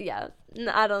 Yeah,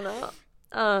 I don't know.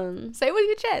 Say it with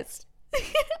your chest.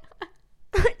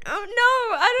 Oh,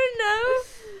 no, I don't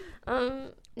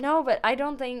know. No, but I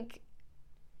don't think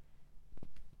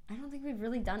we've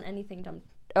really done anything dumb.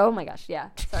 Oh my gosh, yeah.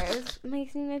 Sorry, I was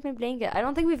making my blanket. I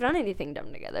don't think we've done anything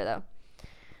dumb together, though.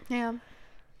 Yeah.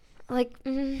 Like,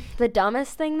 the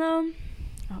dumbest thing, though?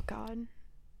 Oh, God.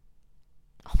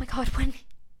 Oh my God,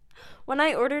 when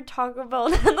I ordered Taco Bell,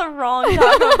 the wrong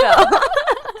Taco Bell.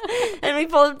 And we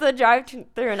pulled up the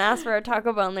drive-thru and asked for a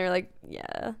Taco Bell, and they were like,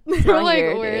 yeah. We're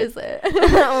like, where is it?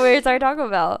 Where's our Taco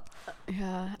Bell?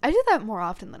 Yeah. I do that more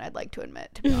often than I'd like to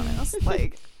admit, to be honest.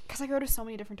 Like, because I go to so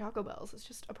many different Taco Bells. It's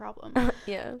just a problem.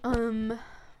 Yeah.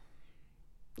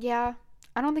 Yeah.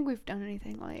 I don't think we've done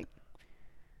anything, like,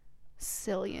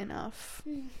 silly enough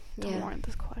to warrant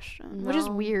this question. No. Which is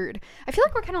weird. I feel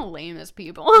like we're kind of lame as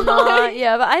people.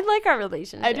 Yeah, but I like our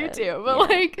relationship. I do too. But,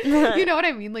 like, you know what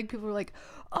I mean? Like, people are like,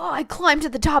 oh, I climbed to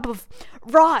the top of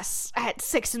Ross at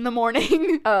 6 a.m.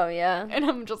 Oh, yeah. And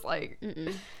I'm just like,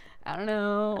 I don't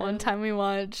know. One time we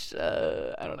watched,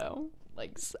 I don't know,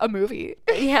 like, a movie.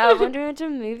 Yeah, one time we watched a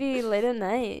movie late at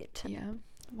night. Yeah.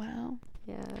 Wow.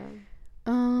 Yeah.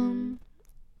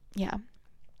 Yeah.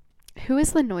 Who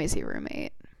is the noisy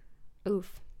roommate?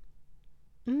 Oof.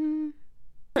 I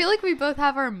feel like we both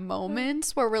have our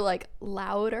moments where we're, like,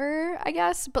 louder, I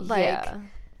guess. But, like,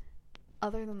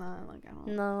 other than that, like, I don't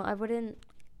know. No, I wouldn't.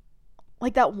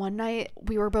 Like, that one night,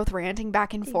 we were both ranting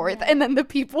back and forth, and then the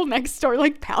people next door,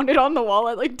 like, pounded on the wall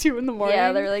at, like, 2 a.m.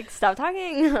 Yeah, they're like, stop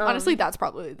talking. Honestly, that's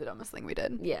probably the dumbest thing we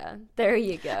did. Yeah, there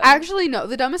you go. Actually, no,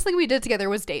 the dumbest thing we did together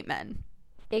was date men.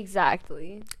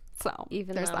 Exactly. So,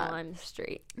 even there's though that. I'm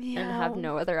straight and have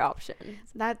no other options.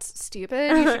 That's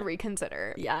stupid. You should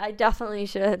reconsider. Yeah, I definitely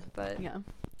should, but yeah.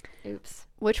 Oops.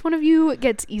 Which one of you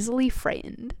gets easily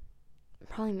frightened?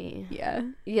 Probably me. Yeah.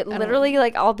 Yeah, literally,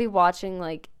 like, I'll be watching,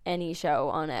 like, any show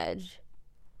on edge.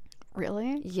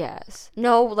 Really? Yes.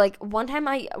 No, like, one time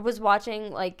I was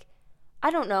watching, like,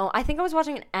 I don't know. I think I was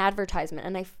watching an advertisement,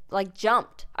 and I, like,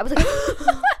 jumped. I was like,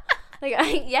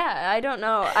 I don't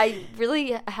know. I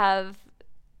really have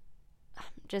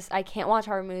I can't watch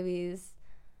horror movies.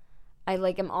 I,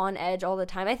 like, am on edge all the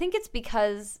time. I think it's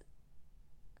because,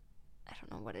 I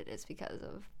don't know what it is because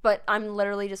of, but I'm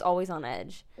literally just always on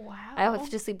edge. Wow. I have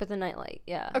to sleep with a nightlight.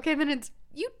 Yeah. Okay, then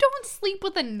you don't sleep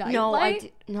with a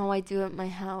nightlight? No, I do at my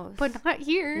house. But not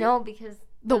here. No, because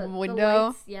the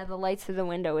window. The lights through the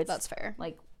window. That's fair.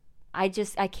 Like, I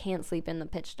can't sleep in the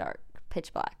pitch dark.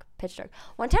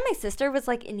 One time my sister was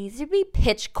like, it needs to be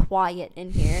pitch quiet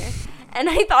in here. And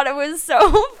I thought it was so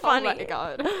funny. Oh my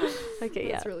God. Okay,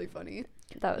 yeah. That's really funny.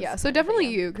 That was yeah, so definitely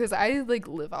you, because I like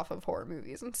live off of horror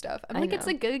movies and stuff. I'm like, it's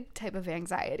a good type of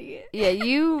anxiety. Yeah,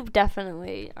 you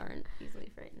definitely aren't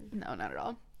easily frightened. No, not at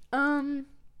all.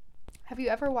 Have you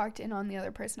ever walked in on the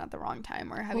other person at the wrong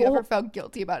time, or have you ever felt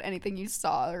guilty about anything you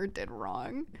saw or did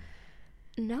wrong?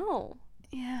 No.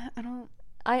 Yeah,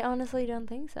 I honestly don't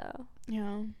think so.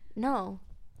 Yeah. No.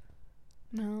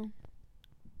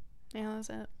 Yeah, that's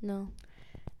it. No.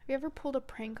 Have you ever pulled a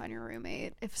prank on your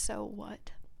roommate? If so,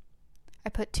 what? I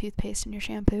put toothpaste in your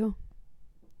shampoo.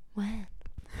 When?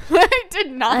 I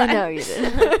did not. I know you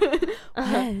did.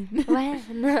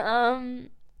 When?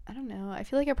 I don't know. I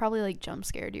feel like I probably like jump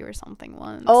scared you or something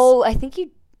once. Oh, I think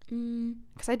you.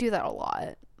 Because I do that a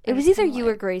lot. It was either you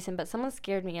or Grayson, but someone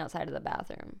scared me outside of the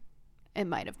bathroom. It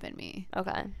might have been me.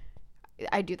 Okay.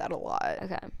 I do that a lot.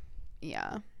 Okay.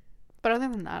 Yeah. But other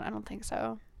than that, I don't think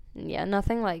so. Yeah,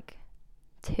 nothing like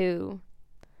too.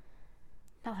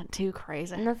 Nothing too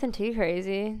crazy. Nothing too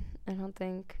crazy. I don't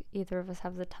think either of us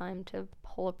have the time to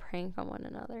pull a prank on one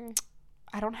another.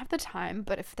 I don't have the time,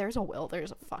 but if there's a will,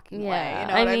 there's a fucking way. Yeah. You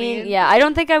know what I mean? Yeah, I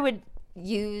don't think I would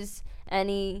use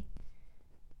any,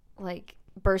 like,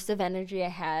 burst of energy I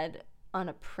had on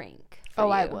a prank.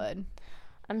 I would.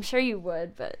 I'm sure you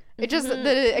would, but it just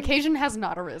the occasion has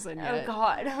not arisen yet. Oh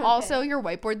God. Okay. Also, your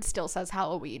whiteboard still says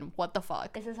Halloween. What the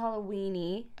fuck? It says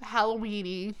Halloweeny.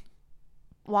 Halloweeny.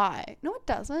 Why? No, it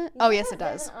doesn't. Oh, yes, it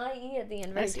does. There's an IE at the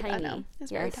end. Very tiny. I know.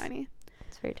 It's very tiny.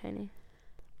 It's very tiny.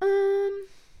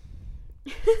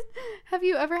 Have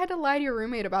you ever had to lie to your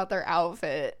roommate about their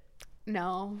outfit?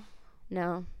 No.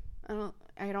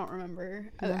 I don't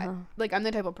remember. No. I'm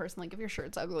the type of person, like, if your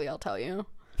shirt's ugly, I'll tell you.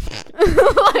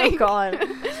 Oh God.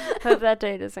 Hope that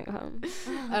day doesn't come.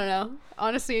 I don't know.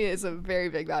 Honesty is a very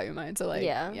big value of mine. So like,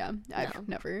 yeah, I've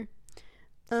never.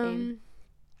 Same.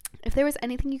 If there was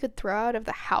anything you could throw out of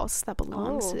the house that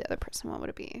belongs to the other person, what would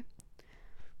it be?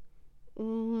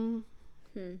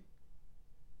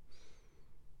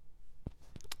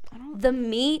 The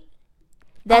meat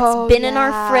that's been in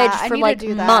our fridge for like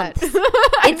months.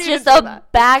 It's just a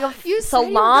bag of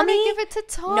salami. You give it to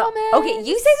Thomas. No. Okay,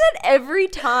 you say that every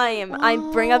time I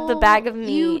bring up the bag of meat.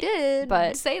 You did,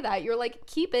 but say that. You're like,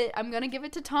 keep it. I'm gonna give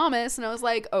it to Thomas, and I was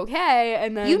like, okay.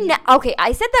 And then okay,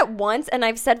 I said that once, and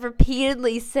I've said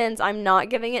repeatedly since I'm not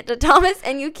giving it to Thomas,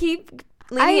 and you keep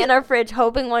leaving it in our fridge,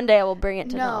 hoping one day I will bring it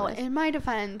to Thomas. No, in my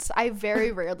defense, I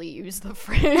very rarely use the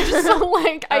fridge, so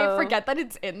like I forget that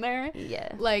it's in there.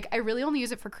 Yeah. Like I really only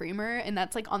use it for creamer, and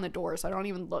that's like on the door, so I don't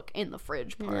even look in the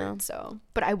fridge part. Yeah. So,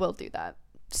 but I will do that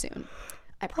soon.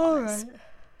 I promise.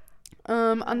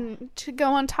 Right. To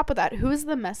go on top of that, who is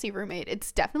the messy roommate?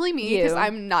 It's definitely me because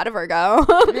I'm not a Virgo.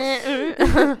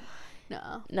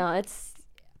 No, it's.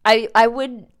 I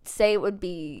would say it would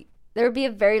be. There would be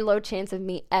a very low chance of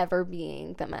me ever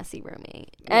being the messy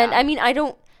roommate. And I mean,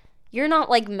 you're not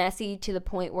like messy to the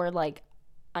point where like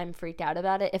I'm freaked out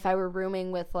about it. If I were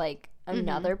rooming with like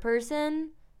another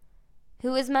person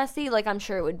who is messy, like I'm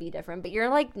sure it would be different. But you're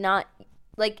like not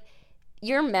like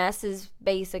your mess is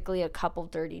basically a couple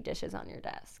dirty dishes on your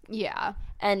desk. Yeah.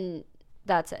 And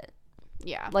that's it.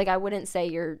 Yeah. Like I wouldn't say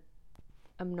you're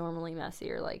abnormally messy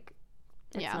or like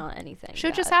it's not anything.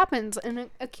 Shit just happens and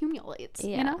it accumulates.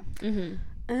 Yeah. You know?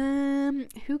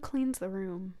 Mm-hmm. Who cleans the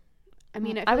room? I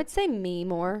mean, I would say me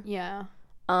more. Yeah.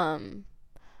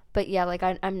 But yeah, like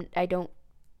I don't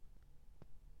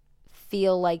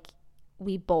feel like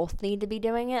we both need to be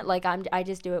doing it. Like I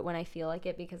just do it when I feel like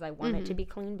it because I want it to be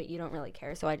clean, but you don't really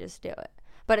care, so I just do it.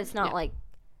 But it's not like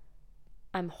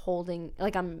I'm holding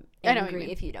like I'm angry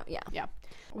if you don't. Yeah. Yeah.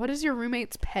 What is your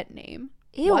roommate's pet name?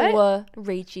 Ew,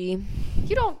 Rachie.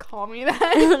 You don't call me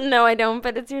that. No, I don't,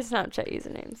 but it's your Snapchat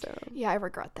username, so. Yeah, I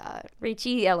regret that.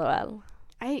 Rachie, LOL.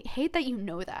 I hate that you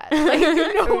know that. Like,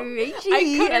 Rachie,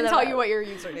 I couldn't tell you what your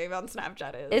username on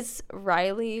Snapchat is. It's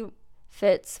Riley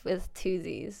Fitz with two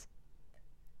Z's.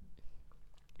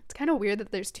 It's kind of weird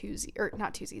that there's two Z, or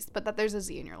not two Z's, but that there's a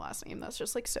Z in your last name. That's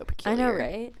just like so peculiar. I know,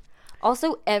 right?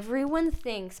 Also, everyone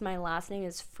thinks my last name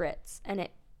is Fritz, and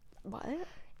it. What?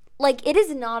 Like, it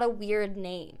is not a weird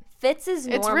name. Fitz is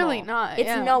normal. It's really not.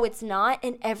 No, it's not.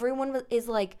 And everyone is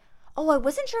like, oh, I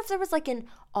wasn't sure if there was like an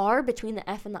R between the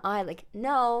F and the I. Like,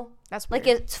 no. That's weird.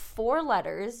 Like, it's 4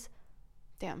 letters.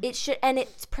 Damn. It should, and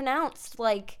it's pronounced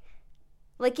like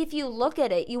if you look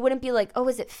at it, you wouldn't be like, oh,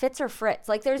 is it Fitz or Fritz?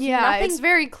 Like, there's nothing. Yeah, it's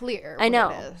very clear. I know.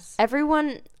 It is.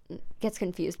 Everyone gets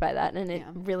confused by that, and it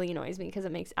really annoys me because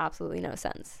it makes absolutely no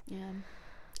sense. Yeah.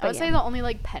 I would say the only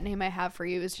like pet name I have for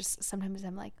you is just sometimes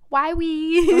I'm like, why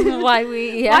we? Why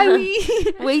we? Yeah. Why we?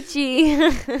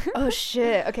 Waichi. Oh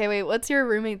shit. Okay, wait. What's your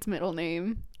roommate's middle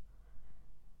name?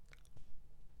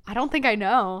 I don't think I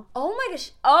know. Oh my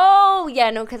gosh. Oh, yeah,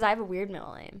 no, because I have a weird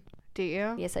middle name. Do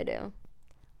you? Yes, I do.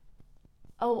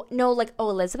 Oh, no, like,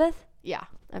 Elizabeth? Yeah.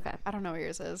 Okay. I don't know what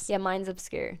yours is. Yeah, mine's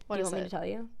obscure. What do you is want me it? to tell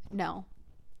you? No.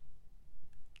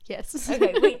 Yes.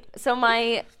 Okay, wait. So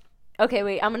okay,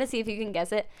 wait. I'm going to see if you can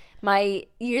guess it. My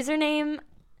username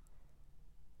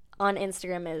on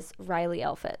Instagram is Riley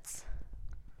Outfits.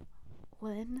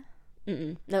 Lynn?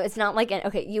 No, it's not like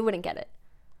okay, you wouldn't get it.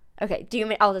 Okay,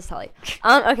 I'll just tell you.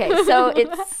 Okay, so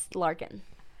it's Larkin.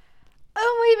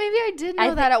 Oh wait, maybe I did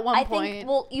know that at one point.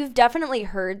 Well, you've definitely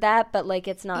heard that, but like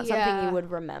it's not something you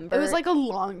would remember. It was like a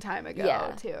long time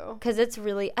ago too. Because it's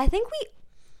really, I think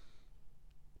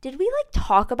did we like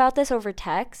talk about this over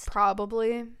text?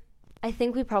 Probably. I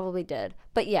think we probably did.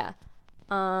 But yeah.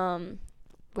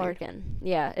 Larkin.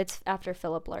 Yeah, it's after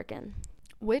Philip Larkin.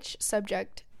 Which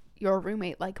subject your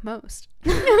roommate like most?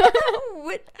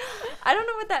 What? I don't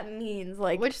know what that means.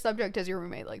 Like, which subject does your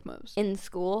roommate like most? In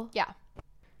school? Yeah.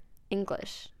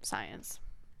 English. Science.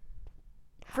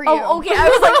 For you. Oh, okay. I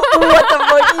was like, what the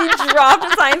fuck? You dropped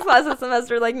a science class this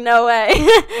semester. Like, no way.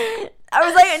 I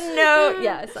was like, no.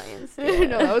 Yeah, science. Yeah.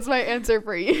 No, that was my answer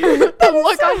for you. The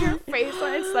look on your face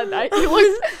when I said that.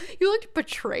 You looked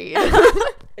betrayed.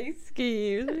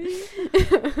 Excuse me.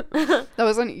 That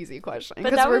was an easy question.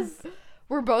 Because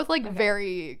we're both like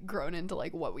very grown into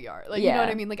like what we are. Like, you know what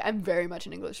I mean? Like, I'm very much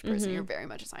an English person. You're very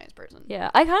much a science person.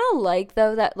 Yeah. I kind of like,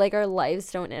 though, that like our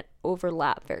lives don't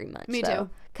overlap very much. Me too.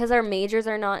 Because our majors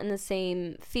are not in the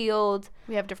same field.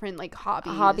 We have different like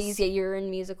hobbies. Yeah, you're in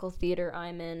musical theater.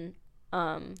 I'm in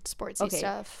sportsy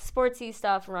stuff. Sportsy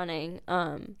stuff, running.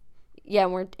 Yeah,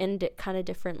 we're in kind of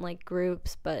different like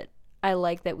groups, but I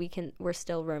like that we're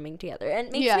still rooming together. And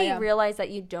it makes me realize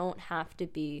that you don't have to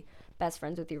be best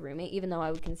friends with your roommate, even though I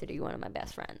would consider you one of my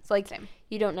best friends. Like, same.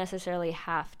 You don't necessarily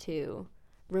have to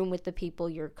room with the people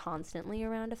you're constantly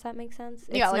around, if that makes sense.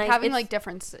 Yeah, like having like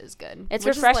difference is good. It's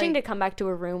refreshing to come back to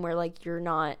a room where like you're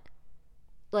not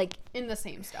like in the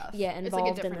same stuff. Yeah,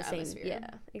 involved it's like a in the same atmosphere. Yeah,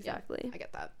 exactly. Yeah, I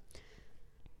get that.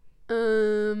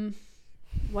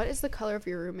 What is the color of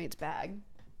your roommate's bag?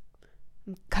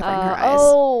 I'm covering her eyes.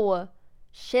 Oh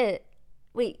shit.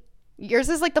 Wait. Yours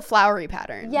is like the flowery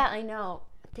pattern. Yeah, I know.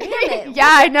 Damn it. Yeah,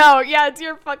 I know. Yeah, it's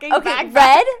your fucking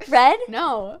backpack. Red?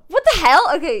 No. What the hell?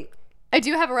 Okay. I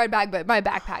do have a red bag, but my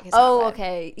backpack is not red.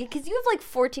 Okay. Because you have like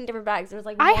 14 different bags. There's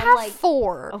like I one, have like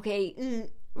 4. Okay.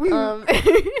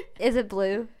 Is it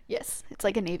blue? Yes. It's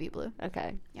like a navy blue.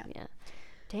 Okay. Yeah.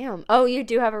 Damn. Oh, you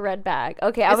do have a red bag.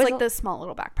 Okay. It's like this small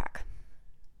little backpack.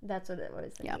 That's what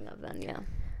it's thinking of then, yeah.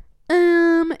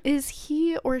 Is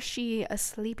he or she a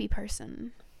sleepy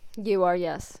person? You are,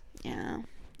 yes. Yeah.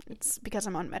 It's because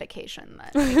I'm on medication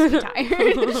that makes me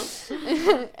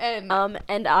tired.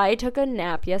 And I took a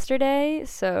nap yesterday,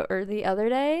 or the other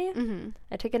day. Mm-hmm.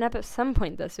 I took a nap at some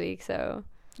point this week, so.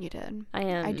 You did.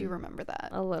 I do remember that.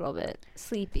 A little bit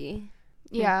sleepy.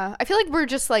 Yeah. I feel like we're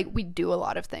just like, we do a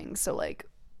lot of things, so like,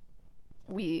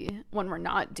 when we're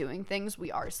not doing things,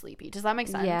 we are sleepy. Does that make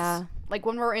sense? Yeah. Like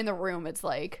when we're in the room, it's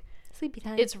like sleepy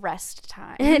time. It's rest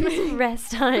time. It's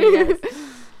rest time. Yes.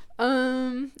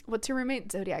 What's your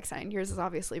roommate's zodiac sign? Yours is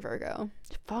obviously Virgo.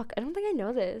 Fuck, I don't think I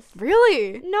know this.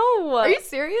 Really? No. Are you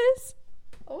serious?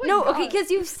 Oh my God. Okay,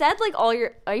 because you've said like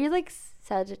are you like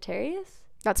Sagittarius?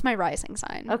 That's my rising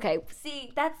sign. Okay,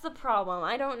 see, that's the problem.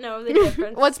 I don't know the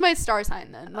difference. What's my star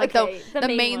sign then? Like okay, the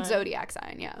main zodiac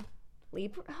sign, yeah.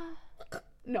 Libra?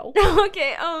 No.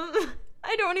 Okay,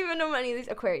 I don't even know many of these.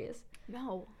 Aquarius.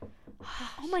 No.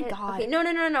 Oh my God. Okay, no.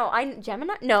 I'm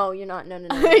Gemini? No, you're not. No.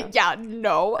 Yeah,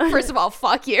 no. First of all,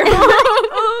 fuck you.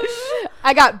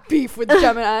 I got beef with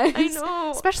Gemini. I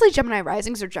know. Especially Gemini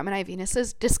risings or Gemini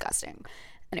Venuses. Disgusting.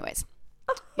 Anyways,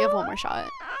 you have one more shot.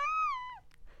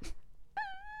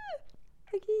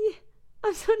 Okay.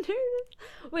 I'm so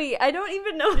nervous. Wait, I don't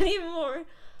even know anymore.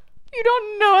 You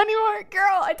don't know anymore?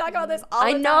 Girl, I talk about this all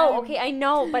the time. I know. Okay, I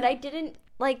know. But I didn't,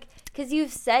 like, because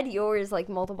you've said yours, like,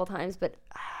 multiple times, but...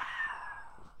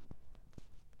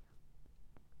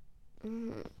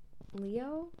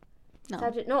 Leo?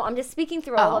 No. No, I'm just speaking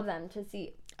through all of them to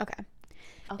see. Okay.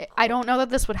 I don't know that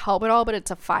this would help at all, but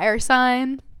it's a fire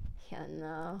sign. Yeah,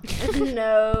 no.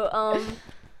 No.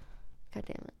 God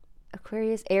damn it.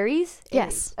 Aquarius? Aries?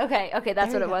 Yes. Okay,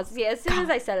 that's what it was. Yeah, as soon as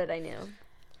I said it, I knew.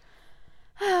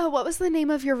 What was the name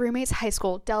of your roommate's high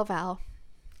school? Del Val.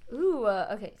 Ooh,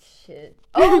 okay, shit.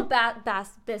 Oh,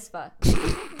 Bispa.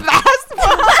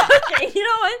 Okay, you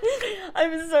know what?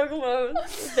 I'm so close.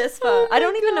 Bispa. I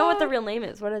don't even know what the real name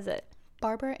is. What is it?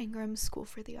 Barbara Ingram School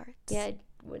for the Arts. Yeah,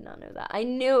 would not know that. I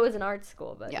knew it was an art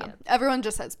school, but yeah. Everyone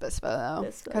just says BISPA though,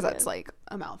 BISPA, because that's like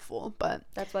a mouthful. But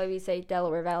that's why we say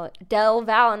Del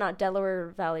Valle, not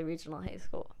Delaware Valley Regional High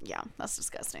School. Yeah, that's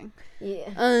disgusting. Yeah.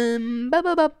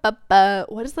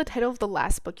 What is the title of the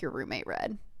last book your roommate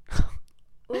read?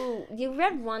 Ooh, you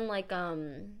read one like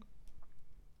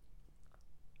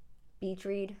beach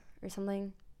read or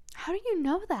something. How do you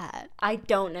know that? I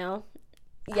don't know.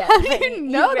 Yeah. How do you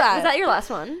know that? Was that your last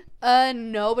one?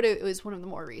 No, but it was one of the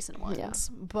more recent ones. Yeah.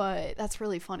 But that's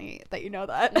really funny that you know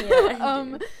that.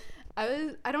 Yeah.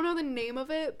 I don't know the name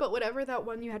of it, but whatever that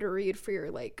one you had to read for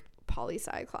your like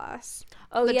poli-sci class.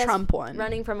 Oh, the Trump one.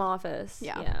 Running from office.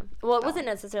 Yeah. Well, it wasn't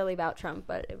necessarily about Trump,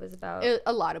 but it was about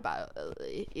a lot about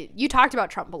you talked about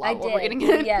Trump a lot while reading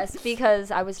it. Yes, because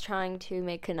I was trying to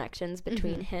make connections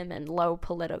between him and low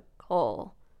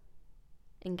political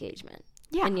engagement.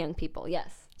 Yeah. And young people.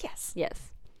 Yes.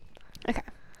 Okay.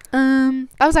 That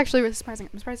was actually really surprising.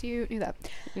 I'm surprised you knew that.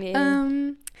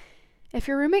 Yeah. If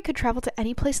your roommate could travel to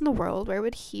any place in the world, where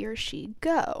would he or she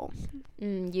go?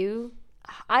 You?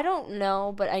 I don't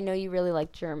know, but I know you really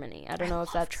like Germany. I don't know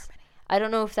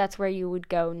if that's where you would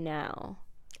go now.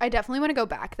 I definitely want to go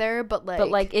back there, but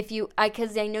if you,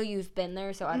 because I know you've been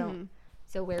there, so I don't.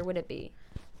 So where would it be?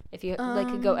 If you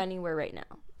could go anywhere right now.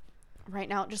 Right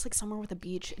now, just like somewhere with a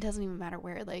beach. It doesn't even matter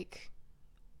where. Like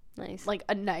nice, like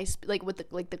a nice, like with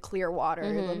the clear water,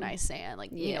 the nice sand, like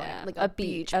you know, like a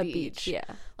beach, yeah,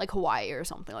 like Hawaii or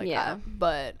something like that.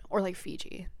 But or like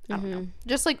Fiji, I don't know,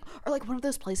 just like or like one of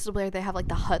those places where they have like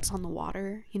the huts on the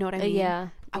water. You know what I mean? I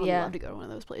would love to go to one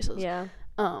of those places. Yeah.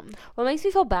 What makes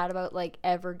me feel bad about like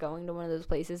ever going to one of those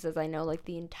places is I know like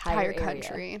the entire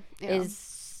country is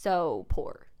so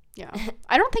poor. Yeah,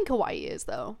 I don't think Hawaii is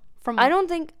though. I don't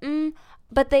think,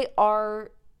 but they are,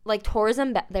 like,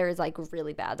 tourism there is, like,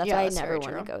 really bad. That's why I never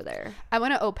want to go there. I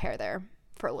want to au pair there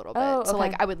for a little bit. Oh, okay. So,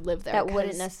 like, I would live there. That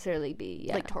wouldn't necessarily be,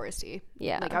 like, touristy.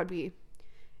 Yeah. Like, I would be,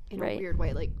 in a weird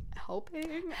way, like,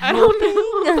 helping? I don't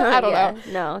know. I don't know.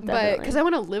 No, definitely. But, because I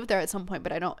want to live there at some point,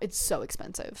 but I don't, it's so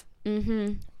expensive.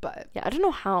 But. Yeah, I don't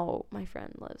know how my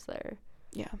friend lives there.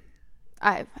 Yeah.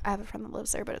 I have a friend that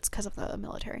lives there, but it's because of the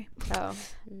military. Oh.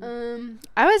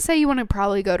 I would say you want to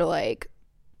probably go to like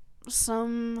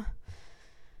some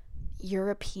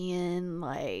European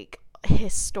like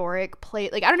historic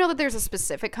place. Like I don't know that there's a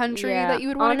specific country that you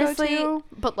would want to go to,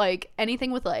 but like anything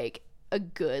with like a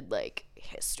good like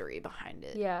history behind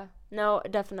it. Yeah. No,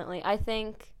 definitely. I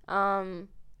think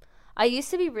I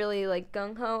used to be really like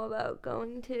gung ho about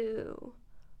going to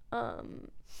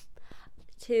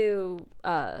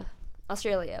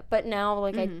Australia, but now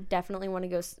like I definitely want to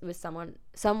go with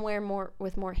somewhere more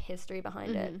with more history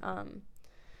behind it.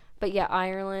 But yeah,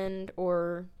 Ireland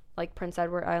or like Prince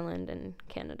Edward Island in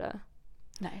Canada.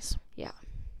 Nice. Yeah,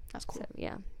 that's cool. So,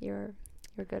 yeah, you're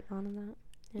good on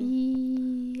that.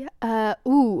 Yeah.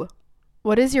 Ooh,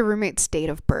 what is your roommate's date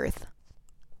of birth?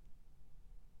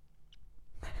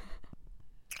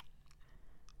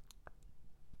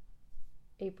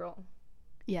 April.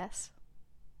 Yes.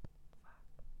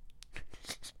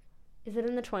 Is it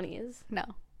in the 20s? No.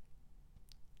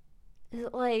 Is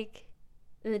it like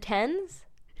in the 10s?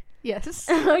 Yes.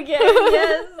 Okay,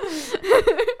 yes.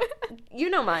 You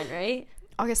know mine, right?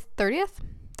 August 30th?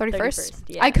 31st?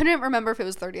 Yeah. I couldn't remember if it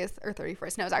was 30th or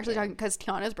 31st. And I was actually talking because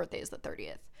Tiana's birthday is the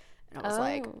 30th. And I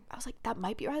was like, that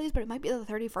might be Riley's, but it might be the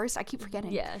 31st. I keep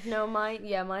forgetting. Yeah. No, mine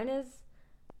is,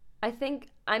 I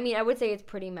would say it's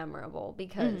pretty memorable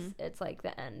because it's like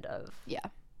the end of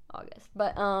August.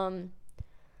 But,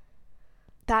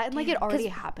 that and like it already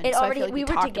happened. It so already, I feel like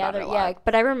we were together, yeah.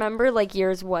 But I remember like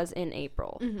yours was in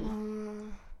April.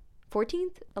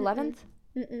 14th? 11th?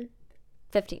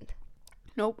 15th?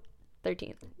 Nope.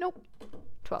 13th? Nope.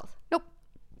 12th? Nope.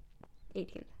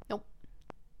 18th? Nope.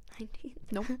 19th?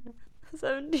 Nope.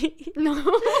 17th? No.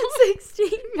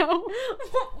 16th? No.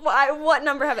 What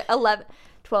number have it? 11,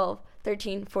 12,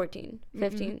 13, 14,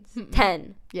 15,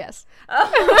 10. Yes. Oh,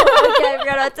 okay, I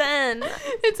forgot about 10.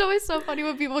 It's always so funny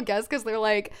when people guess because they're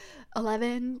like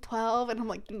 11, 12, and I'm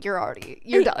like, you're done.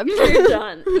 You're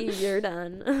done. You're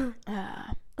done.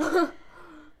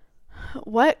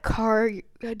 What car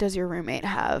does your roommate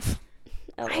have?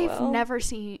 LOL. I've never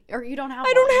seen, or you don't have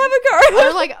I don't have a car.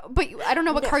 Or like, but I don't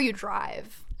know what car you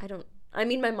drive. I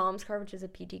mean my mom's car, which is a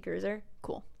PT Cruiser.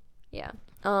 Cool. Yeah.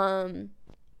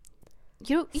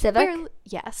 You Civic?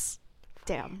 Yes.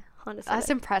 Damn. Honda Civic. That's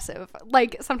impressive.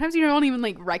 Like sometimes you don't even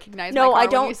like recognize no, my car I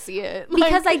don't when you see it.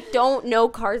 Because I don't know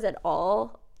cars at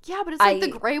all. Yeah, but it's like the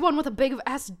gray one with a big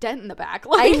ass dent in the back.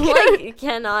 Like, I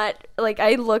cannot, like,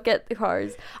 I look at the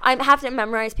cars. I have to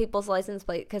memorize people's license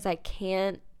plate because I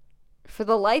can't For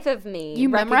the life of me. You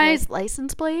memorize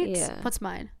license plates? Yeah. What's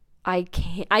mine? I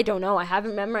can't. I don't know. I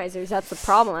haven't memorized theirs. That's the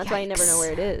problem. That's why I never know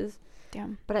where it is.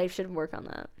 Damn. But I should work on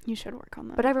that. You should work on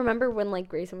that. But I remember when, like,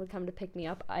 Grayson would come to pick me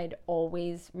up, I'd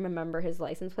always remember his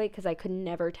license plate because I could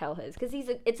never tell his. Because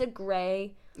it's a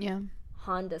gray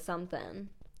Honda something.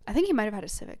 I think he might have had a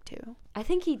Civic, too. I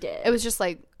think he did. It was just,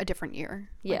 like, a different year.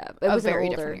 Yeah. Like, it was a very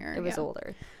older. different year. It was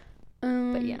older.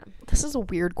 But yeah. This is a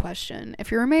weird question.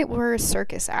 If your roommate were a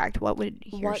circus act, what would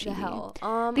he or she What the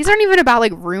hell? be? These aren't even about,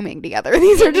 like, rooming together.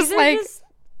 These are just, like... Just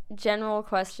general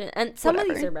question. And some of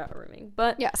these are about rooming.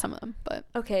 But... Yeah, some of them. But...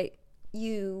 Okay.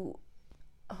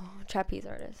 Trapeze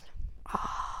artist.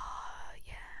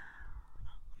 Yeah.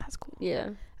 That's cool. Yeah.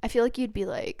 I feel like you'd be,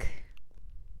 like...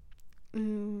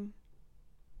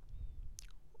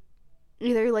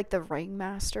 either like the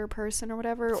ringmaster person or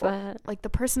whatever, or like the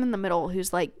person in the middle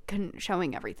who's like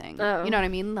showing everything. You know what I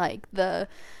mean? Like the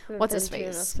what's his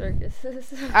face?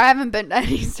 Circuses. I haven't been to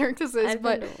any circuses,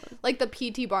 but like the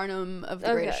P.T. Barnum of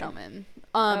the Greatest Showman.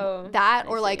 That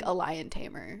or like a lion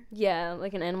tamer. Yeah,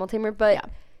 like an animal tamer. But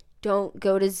don't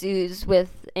go to zoos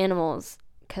with animals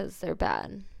because they're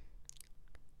bad.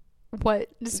 What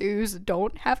zoos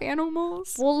don't have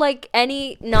animals? Well, like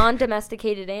any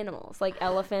non-domesticated animals, like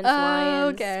elephants,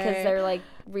 lions, because they're like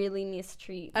really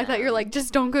mistreated. I thought you were like,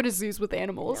 just don't go to zoos with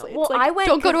animals. No. Well, like,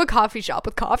 don't go to a coffee shop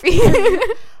with coffee.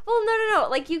 Well, no.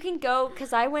 Like you can go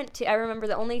because I remember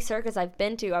the only circus I've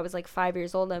been to. I was like 5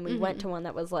 years old, and we went to one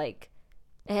that was like,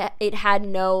 it had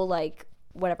no like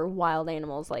whatever wild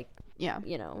animals like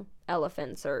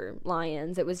elephants or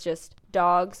lions. It was just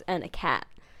dogs and a cat.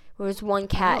 There was one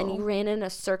cat, and he ran in a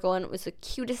circle, and it was the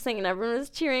cutest thing, and everyone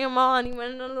was cheering him on. He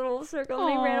went in a little circle,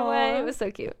 and he ran away. It was so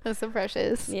cute. That's so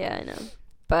precious. Yeah, I know.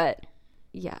 But,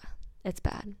 yeah, it's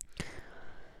bad.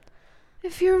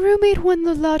 If your roommate won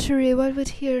the lottery, what would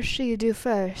he or she do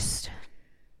first?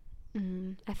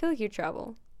 I feel like you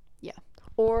travel. Yeah.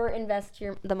 Or invest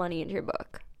the money into your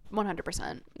book.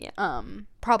 100%. Yeah.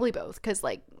 Probably both, because,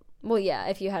 like... Well, yeah,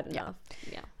 if you had enough.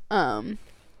 Yeah.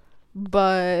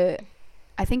 But...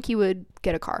 I think he would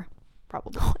get a car,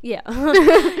 probably. Yeah.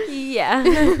 Yeah.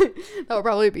 That would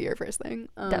probably be your first thing.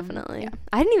 Definitely. Yeah.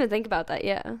 I didn't even think about that,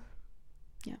 yeah.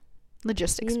 Yeah.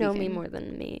 Logistics. You know me more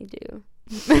than me do.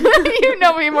 You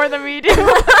know me more than me do.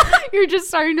 You're just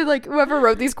starting to, like, whoever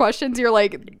wrote these questions, you're,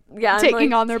 like,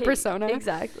 taking on their persona.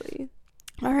 Exactly.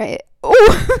 All right.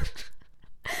 Oh.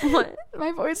 What?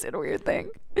 My voice did a weird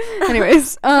thing.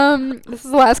 Anyways, this is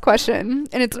the last question,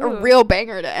 and it's a real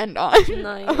banger to end on.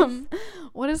 Nice.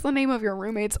 What is the name of your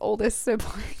roommate's oldest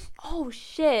sibling? Oh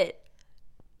shit!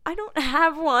 I don't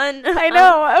have one. I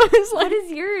know. I was like, what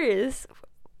is yours?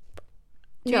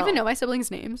 Do you even know my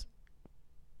siblings' names?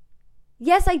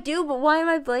 Yes, I do, but why am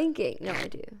I blanking? No, I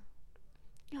do.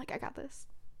 You're like, I got this.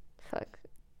 Fuck.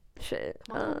 Shit.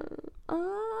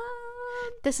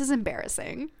 This is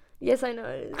embarrassing. Yes, I know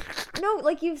it is. No,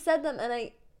 like you've said them,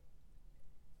 and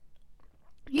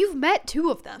You've met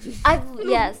two of them.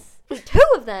 Yes. Two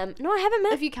of them? No, I haven't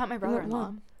met. If you count my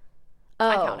brother-in-law. Oh.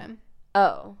 I count him.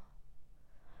 Oh.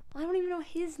 I don't even know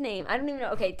his name. I don't even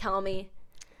know. Okay, tell me.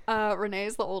 Renee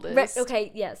is the oldest.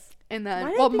 Okay, yes. And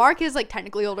then, Mark is, like,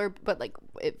 technically older, but, like,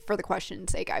 for the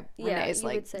question's sake, Renee is,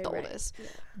 like, the oldest. Yeah.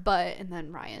 But, and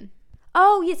then Ryan.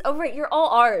 Oh, yes. Oh, right. You're all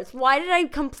ours. Why did I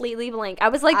completely blank? I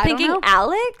was, like, thinking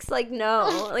Alex. Like,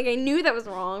 no. Like, I knew that was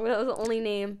wrong, but that was the only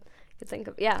name I could think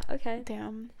of. Yeah, okay.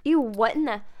 Damn. Ew, what in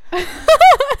the...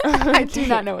 I do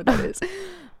not know what that is.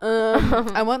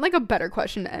 I want, like, a better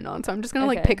question to end on, so I'm just gonna,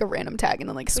 like, pick a random tag and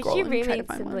then, like, scroll and try to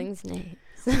find one. What's your siblings'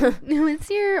 names? No, it's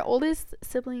your oldest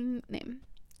sibling name.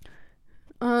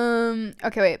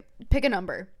 Okay, wait. Pick a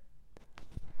number.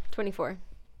 24.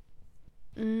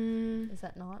 Is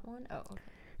that not one? Oh, okay.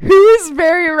 Who's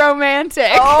very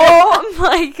romantic? Oh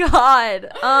my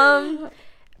god.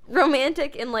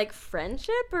 Romantic in like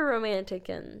friendship or romantic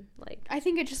in like? I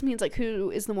think it just means like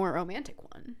who is the more romantic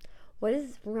one. What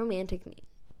does romantic mean?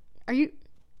 Are you?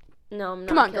 No, I'm not.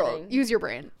 Come on, kidding. girl. Use your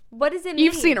brain. What does it mean?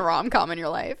 You've seen a rom-com in your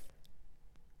life.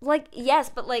 Like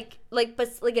yes, but like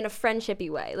in a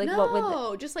friendshipy way. Like no, what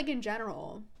would? Just like in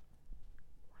general.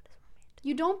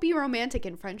 You don't be romantic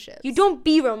in friendships. You don't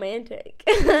be romantic.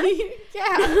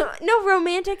 Yeah. No,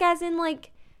 romantic as in, like,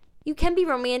 you can be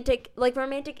romantic. Like,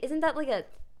 romantic, isn't that, like, a...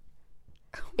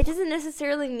 It doesn't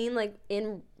necessarily mean, like,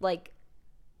 in, like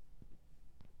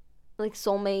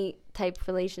soulmate type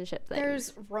relationship things.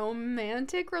 There's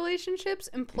romantic relationships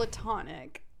and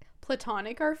platonic.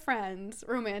 Platonic are friends.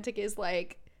 Romantic is,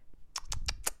 like,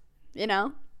 you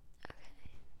know?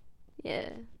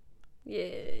 Okay.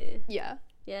 Yeah. Yeah.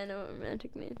 Yeah, I know what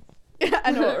romantic means.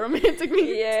 I know what romantic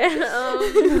means.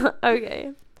 Yeah.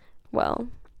 Okay. Well,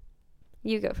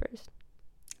 you go first.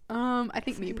 I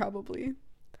think me probably.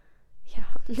 Yeah.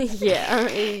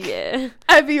 Yeah.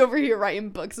 I'd be over here writing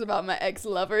books about my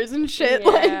ex-lovers and shit.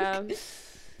 Yeah. Like,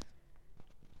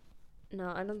 no,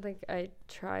 I don't think I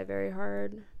try very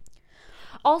hard.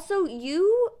 Also,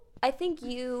 I think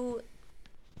you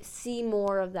see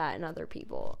more of that in other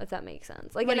people, if that makes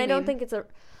sense. Like, what and do I you don't mean? think it's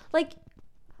like,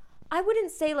 I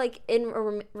wouldn't say like in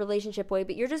a relationship way,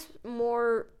 but you're just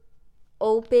more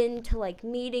open to like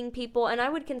meeting people, and I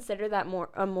would consider that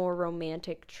a more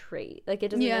romantic trait. Like, it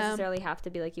doesn't necessarily have to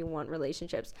be like you want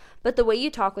relationships, but the way you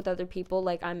talk with other people,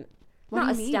 like, I'm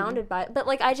not astounded by it, but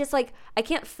like I just like I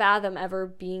can't fathom ever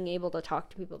being able to talk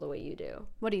to people the way you do.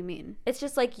 what do you mean? It's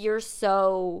just like you're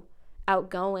so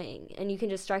outgoing and you can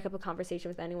just strike up a conversation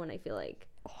with anyone, I feel like.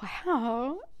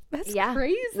 Wow. That's Yeah.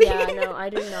 crazy. Yeah, no, I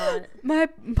do not. My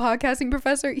podcasting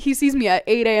professor, he sees me at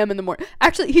 8 a.m. in the morning.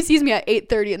 Actually, he sees me at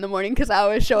 8:30 in the morning because I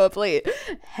always show up late.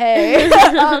 Hey.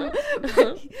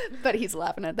 But he's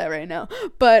laughing at that right now.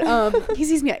 But he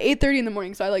sees me at 8:30 in the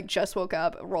morning, so I like just woke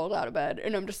up, rolled out of bed,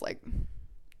 and I'm just like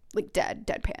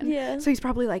deadpan. Yeah. So he's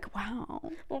probably like,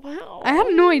 wow. Wow. I had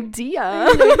no idea.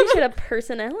 I know you should have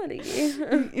personality.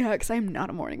 Yeah, because I'm not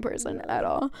a morning person at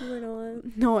all. We're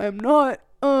not. No, I'm not.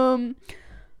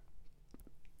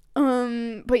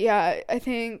 But yeah, I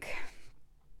think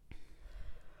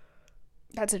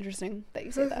that's interesting that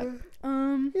you say that.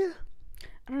 Yeah.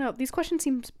 I don't know. These questions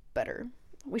seems better.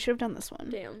 We should have done this one.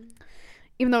 Damn.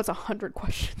 Even though it's 100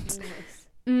 questions.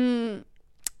 Nice.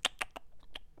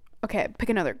 Okay, pick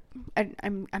another.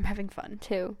 I'm having fun.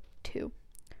 Two.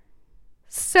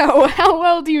 So, how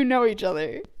well do you know each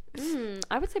other?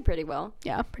 I would say pretty well.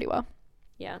 Yeah, pretty well.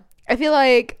 Yeah. I feel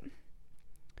like,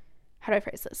 how do I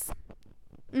phrase this?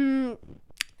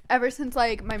 Ever since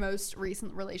like my most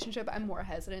recent relationship, I'm more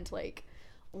hesitant to like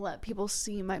let people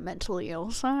see my mentally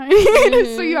ill side.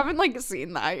 So you haven't like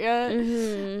seen that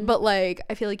yet. But like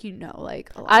I feel like you know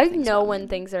like a lot I of things know about when me.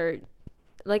 things are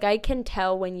like, I can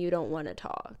tell when you don't want to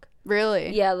talk.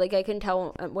 Really? Yeah, like I can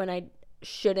tell when I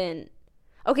shouldn't.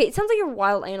 Okay, it sounds like you're a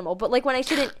wild animal, but like when I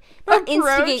shouldn't not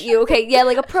instigate you. Okay, yeah,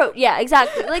 like approach. Yeah,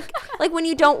 exactly. Like when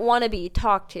you don't want to be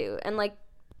talked to, and like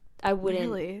I wouldn't.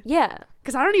 Really? Yeah.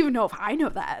 Because I don't even know if I know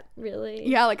that. Really?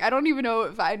 Yeah, like I don't even know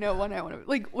if I know when I want to.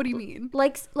 Like, what do you mean?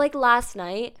 Like last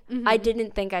night, I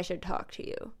didn't think I should talk to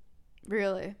you.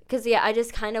 Really? Because yeah, I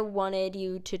just kind of wanted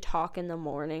you to talk in the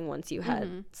morning once you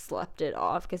had slept it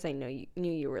off, because I knew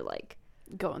you were like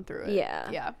Going through it. Yeah.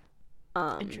 Yeah.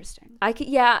 Interesting. I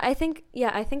think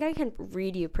I can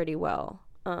read you pretty well.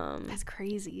 That's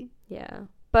crazy. Yeah,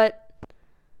 but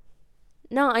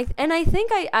no, I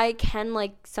think I can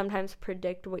like sometimes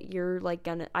predict what you're like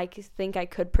gonna. I think I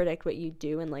could predict what you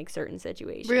do in like certain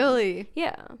situations. Really?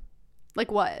 Yeah.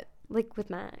 Like what? Like with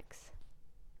Max.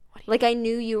 Like I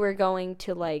knew you were going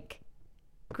to like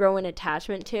grow an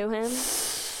attachment to him.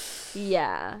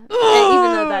 Yeah. And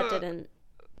even though that didn't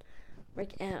work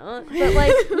out, but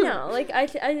like no, like I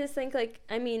just think like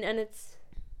I mean, and it's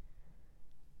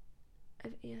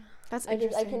yeah. That's I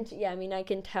interesting. I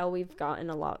can tell we've gotten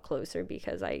a lot closer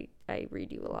because I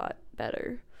read you a lot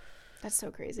better. That's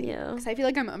so crazy. Yeah. Because I feel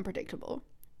like I'm unpredictable.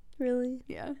 Really?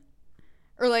 Yeah.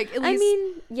 Or like at least I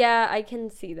mean, yeah, I can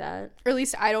see that. or at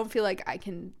least I don't feel like I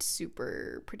can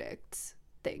super predict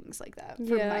things like that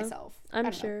for myself. I I'm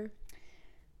don't sure.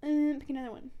 know. Pick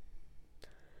another one.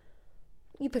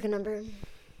 You pick a number.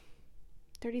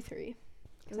 33.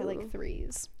 Because I like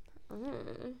threes. I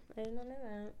did not know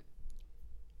that.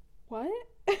 What?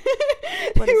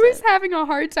 What He is was it? having a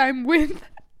hard time with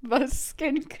the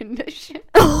skin condition.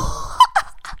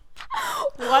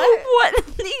 What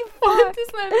the What does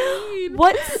that mean?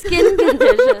 What skin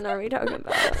condition are we talking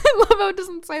about? I love how it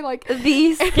doesn't say like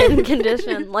The skin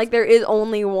condition. Like there is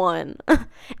only one.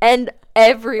 And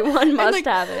everyone must like,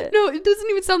 have it. No, it doesn't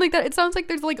even sound like that. It sounds like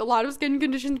there's like a lot of skin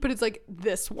conditions, but it's like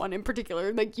this one in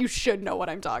particular. Like you should know what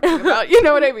I'm talking about. You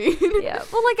know what I mean? Yeah.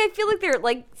 Well, like I feel like they're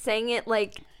like saying it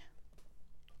like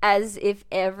as if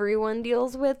everyone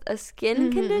deals with a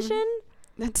skin condition.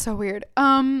 That's so weird.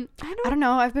 I don't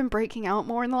know. I've been breaking out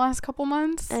more in the last couple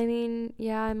months. I mean,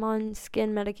 yeah, I'm on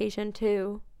skin medication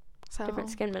too. So Different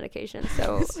skin medication.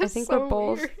 So This I is think so we're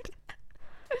both weird.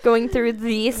 going through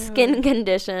the skin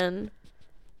condition.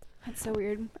 That's so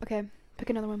weird. Okay, pick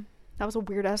another one. That was a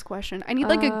weird ass question. I need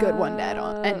like a good one to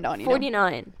end on. You know?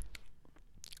 49.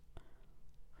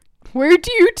 Where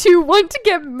do you two want to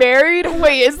get married?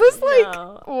 Wait, is this like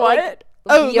No. what?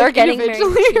 Like, oh, we are like getting married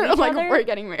individually, to or each like other? we're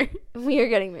getting married. We are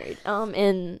getting married.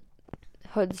 In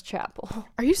Hood's Chapel.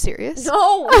 Are you serious?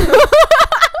 No.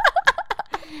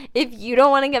 If you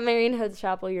don't want to get married in Hood's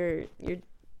Chapel, you're crazy.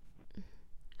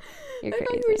 I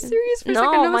thought you were serious for a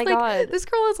second. No, I was my like, God. this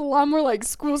girl has a lot more like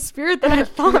school spirit than I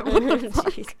thought. What the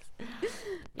fuck? Jeez.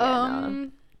 Yeah,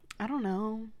 no. I don't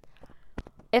know.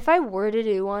 If I were to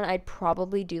do one, I'd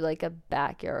probably do like a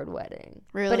backyard wedding.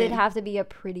 Really? But it'd have to be a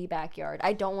pretty backyard.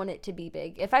 I don't want it to be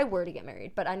big if I were to get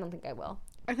married, but I don't think I will.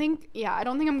 I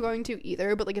don't think I'm going to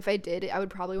either, but like if I did, I would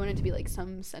probably want it to be like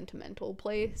some sentimental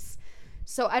place.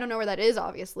 So I don't know where that is,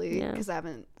 obviously, because I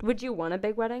haven't. Would you want a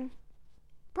big wedding?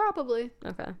 Probably.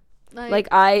 Okay. Like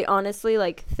I honestly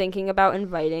like thinking about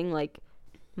inviting like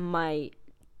my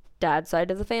dad's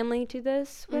side of the family to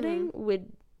this wedding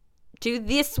would do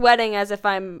this wedding as if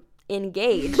I'm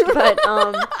engaged, but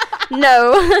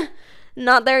no,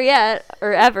 not there yet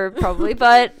or ever probably,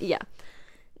 but yeah.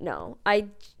 No, I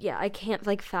can't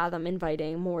like fathom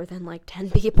inviting more than like 10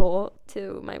 people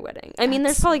to my wedding. I mean,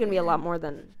 there's probably going to be a lot more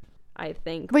than I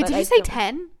think. Wait, did you say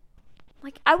 10?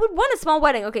 Like, I would want a small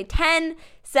wedding. Okay, 10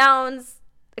 sounds,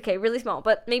 okay, really small,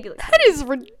 but maybe like... That is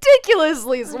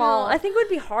ridiculously small. I think it would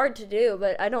be hard to do,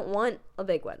 but I don't want a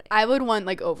big wedding. I would want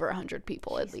like over 100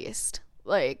 people at least.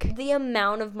 Like... The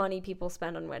amount of money people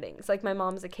spend on weddings. Like, my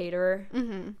mom's a caterer.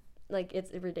 Mm-hmm. Like,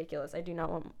 it's ridiculous. I do not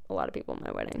want a lot of people in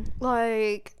my wedding.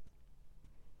 Like,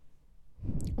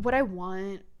 what I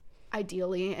want,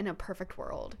 ideally, in a perfect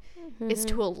world, is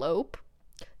to elope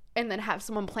and then have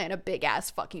someone plan a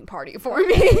big-ass fucking party for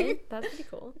me. That's pretty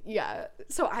cool. Yeah.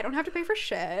 So I don't have to pay for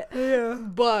shit. Yeah.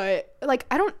 But, like,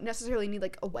 I don't necessarily need,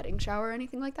 like, a wedding shower or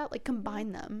anything like that. Like,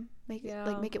 combine them. Make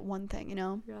it one thing, you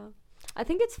know? Yeah. I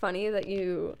think it's funny that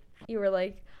you were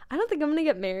like, I don't think I'm gonna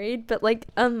get married, but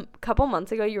like couple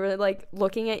months ago you were like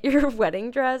looking at your wedding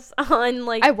dress on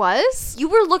like I was? You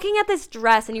were looking at this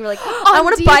dress and you were like, I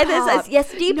want to buy this as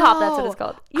Depop, that's what it's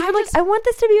called. You were like, I want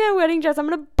this to be my wedding dress. I'm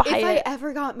gonna buy it. If I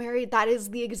ever got married, that is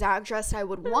the exact dress I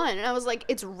would want. And I was like,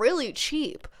 it's really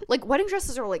cheap. Like wedding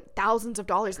dresses are like thousands of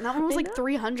dollars, and that one was like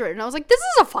 $300. And I was like, this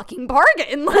is a fucking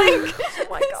bargain. Like this is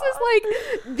like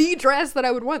the dress that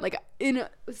I would want. Like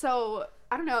so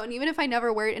I don't know, and even if I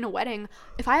never wear it in a wedding,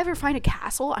 if I ever find a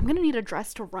castle, I'm gonna need a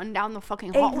dress to run down the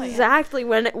fucking hallway. Exactly,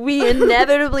 when we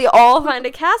inevitably all find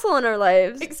a castle in our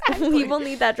lives. Exactly. We will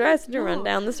need that dress to run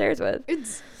down the stairs with.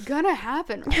 It's gonna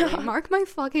happen, Riley. Mark my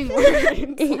fucking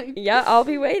words. Like, yeah, I'll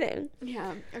be waiting.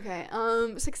 Yeah, okay.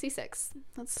 66.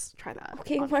 Let's try that.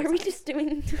 Okay, why are we just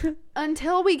doing...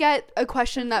 Until we get a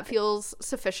question that feels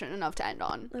sufficient enough to end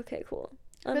on. Okay, cool.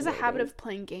 Who has a habit of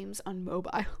playing games on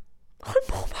mobile? On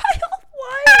mobile?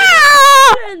 Why?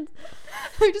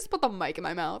 I just put the mic in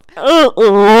my mouth.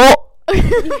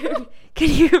 Can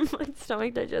you hear my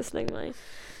stomach digesting my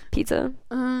pizza?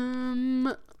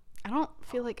 I don't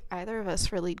feel like either of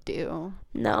us really do.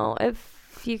 No,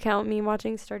 if you count me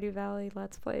watching Stardew Valley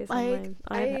Let's Plays, like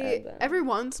every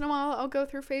once in a while I'll go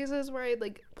through phases where I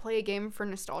like play a game for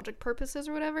nostalgic purposes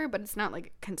or whatever, but it's not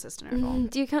like consistent at all.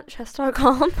 Do you count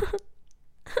chess.com?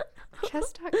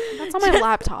 That's on my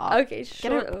laptop. Okay,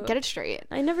 sure. Get it straight.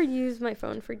 I never use my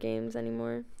phone for games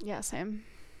anymore. Yeah, same.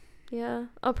 Yeah,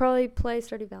 I'll probably play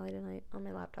Stardew Valley tonight on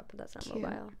my laptop, but that's not Cute.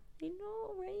 mobile. I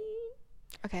know, right?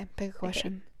 Okay, pick a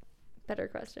question. Okay. Better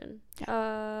question.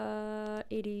 Yeah.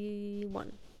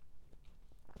 81.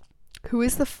 Who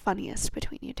is the funniest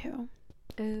between you two?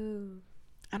 Oh,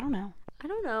 I don't know.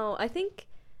 I think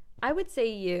I would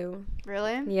say you.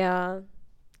 Really? Yeah.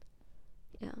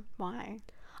 Why?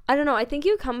 I don't know. I think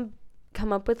you come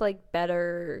up with like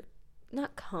better,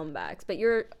 not comebacks, but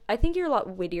I think you're a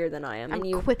lot wittier than I am. I'm and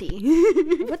you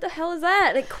quippy. What the hell is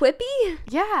that? Like quippy?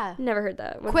 Yeah. Never heard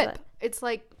that. What's Quip. that? It's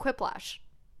like quiplash.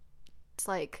 It's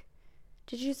like.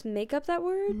 Did you just make up that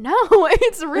word? No,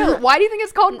 it's real. Why do you think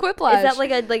it's called quiplash? Is that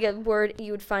like a word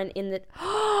you would find in the?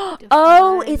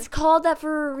 Oh, it's called that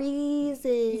for a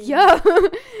reason. Yeah.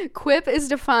 Quip is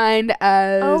defined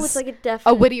as. It's like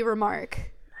a witty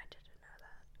remark.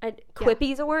 I didn't know that.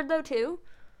 Quippy's a word though too.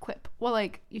 Quip. Well,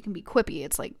 like you can be quippy.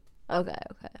 It's like. Okay.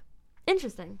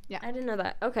 Interesting. Yeah. I didn't know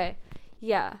that. Okay.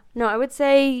 Yeah. No, I would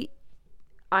say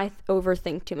I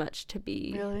overthink too much to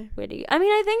be witty. I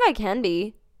mean, I think I can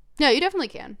be. Yeah, you definitely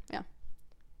can. Yeah.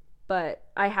 But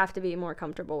I have to be more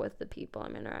comfortable with the people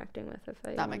I'm interacting with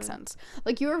That makes sense.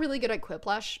 Like, you were really good at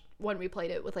Quiplash when we played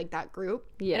it with, like, that group.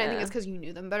 Yeah. And I think it's because you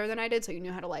knew them better than I did, so you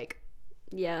knew how to, like...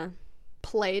 Yeah.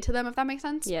 Play to them, if that makes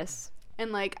sense. Yes.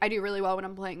 And, like, I do really well when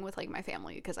I'm playing with, like, my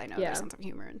family, because I know their sense of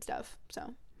humor and stuff,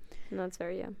 so... And that's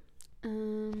very,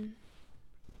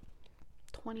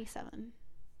 27.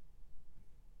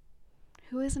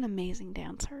 Who is an amazing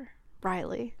dancer?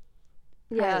 Riley.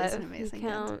 Yeah, is an amazing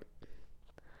dancer.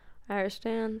 Irish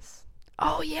dance.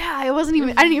 Oh yeah, I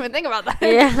didn't even think about that.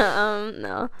 Yeah,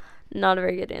 no. Not a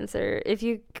very good answer. If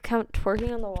you count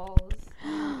twerking on the walls,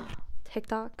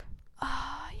 TikTok.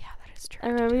 Oh, yeah, that is true. I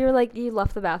remember you were like, you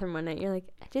left the bathroom one night. You're like,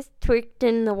 I just twerked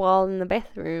in the wall in the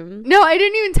bathroom. No, I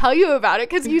didn't even tell you about it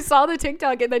because you saw the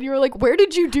TikTok and then you were like, where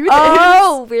did you do this?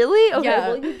 Oh, really? Okay, Yeah.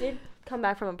 well, you did come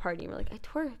back from a party and you were like, I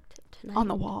twerked tonight. On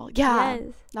the wall. Yeah.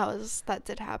 Yes. That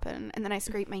did happen. And then I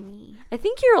scraped my knee. I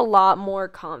think you're a lot more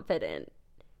confident.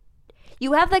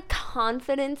 You have the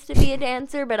confidence to be a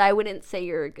dancer, but I wouldn't say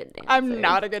you're a good dancer. I'm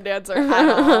not a good dancer at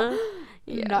all.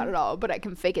 Yeah. Not at all, but I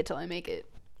can fake it till I make it.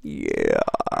 Yeah.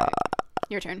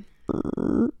 Your turn.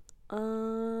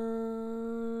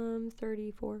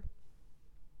 34.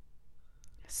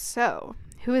 So,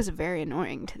 who is very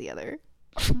annoying to the other?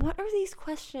 What are these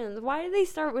questions? Why do they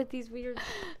start with these weird...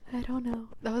 I don't know.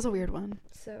 That was a weird one.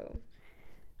 So...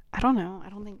 I don't know. I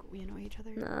don't think we annoy each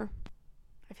other. Nah.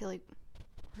 I feel like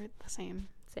we're the same.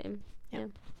 Same. Yeah.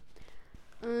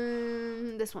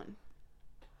 This one.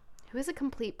 Who is a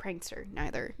complete prankster?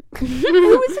 Neither. Who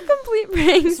is a complete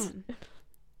prankster? This one.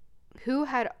 Who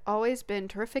had always been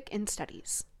terrific in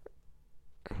studies?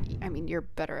 I mean, you're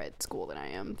better at school than I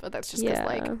am, but that's just because,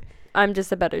 like... I'm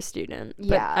just a better student. But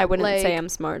Yeah, I wouldn't like, say I'm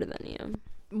smarter than you.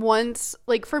 Once,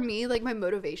 like, for me, like, my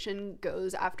motivation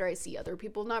goes after I see other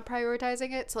people not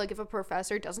prioritizing it. So, like, if a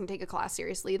professor doesn't take a class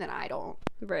seriously, then I don't.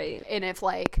 Right. And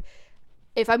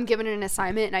if I'm given an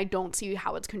assignment and I don't see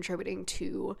how it's contributing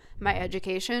to my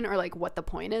education or, like, what the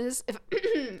point is,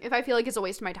 if I feel like it's a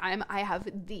waste of my time, I have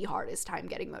the hardest time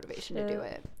getting motivation to do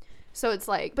it. So it's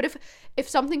like, but if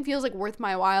something feels like worth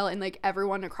my while and like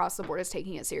everyone across the board is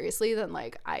taking it seriously, then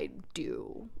like I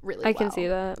do really well. I can see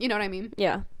that. You know what I mean?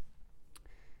 Yeah.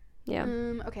 Yeah.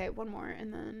 Okay, one more,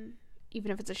 and then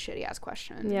even if it's a shitty ass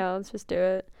question. Yeah, let's just do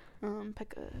it.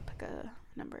 Pick a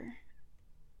number.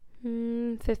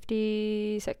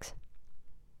 56.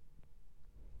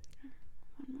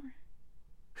 One more.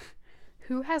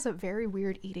 Who has a very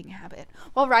weird eating habit?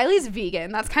 Well, Riley's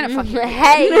vegan. That's kind of fucking weird.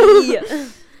 Hey.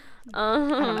 I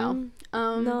don't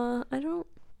know. No, I don't.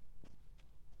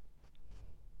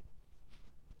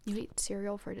 You eat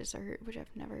cereal for dessert, which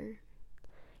I've never.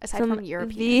 Aside from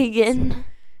European. Vegan.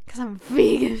 Because I'm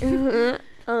vegan.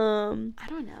 I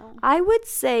don't know. I would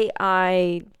say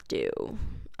I do.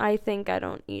 I think I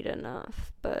don't eat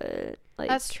enough, but like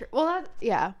that's true. Well,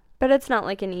 yeah. But it's not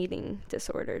like an eating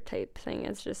disorder type thing.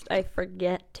 It's just I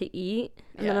forget to eat.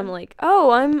 And then I'm like,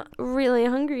 oh, I'm really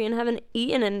hungry and haven't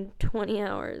eaten in 20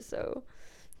 hours. So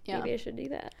maybe I should do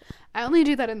that. I only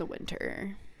do that in the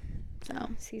winter. So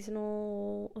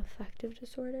seasonal affective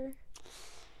disorder?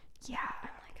 Yeah. I'm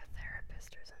like a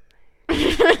therapist or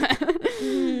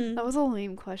something. That was a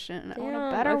lame question. Damn, I want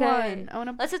a better one. I want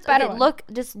a Let's just, better okay, one.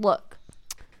 Look.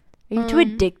 Are you two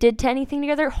addicted to anything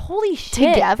together? Holy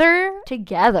shit.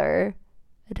 Together.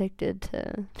 Addicted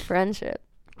to friendship.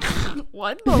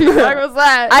 What the fuck was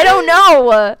that? I don't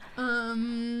know.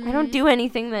 I don't do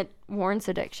anything that warrants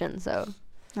addiction, so.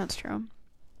 That's true.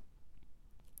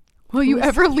 Will you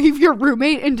ever leave your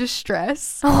roommate in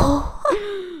distress? Oh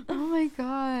my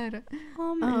god.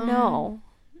 No.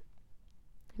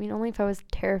 I mean, only if I was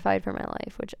terrified for my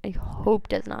life, which I hope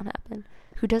does not happen.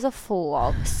 Who does a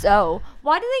flawless so?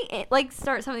 Why do they like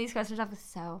start some of these questions off with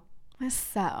so?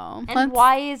 So. And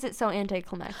why is it so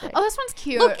anticlimactic? Oh, this one's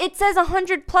cute. Look, it says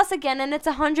 100 plus again, and it's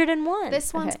 101.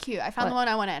 This one's cute. I found the one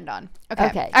I want to end on.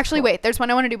 Okay. Actually, cool. Wait. There's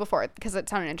one I want to do before because it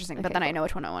sounded interesting, but then I know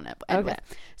which one I want to end with.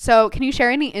 So, can you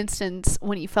share any instance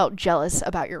when you felt jealous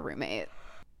about your roommate?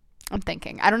 I'm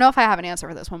thinking. I don't know if I have an answer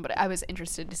for this one, but I was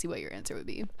interested to see what your answer would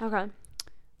be. Okay.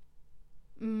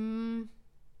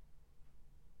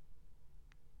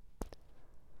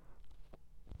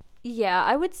 Yeah,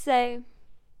 I would say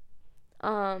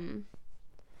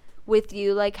with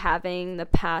you like having the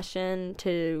passion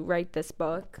to write this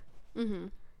book,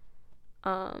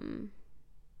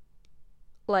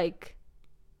 like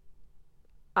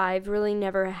I've really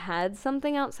never had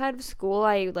something outside of school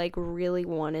I like really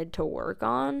wanted to work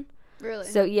on. Really?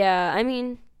 So yeah, I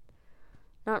mean,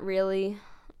 not really.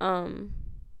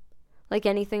 Like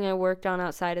anything I worked on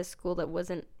outside of school that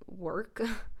wasn't work,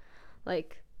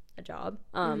 like a job.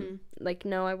 Like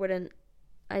no, I wouldn't.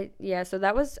 So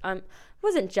that was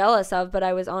wasn't jealous of, but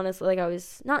I was honestly like I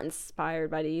was not inspired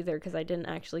by it either because I didn't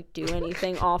actually do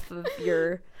anything off of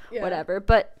your whatever.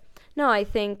 But no, I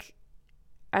think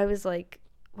I was like,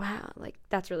 wow, like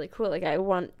that's really cool. Like I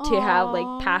want to have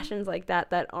like passions like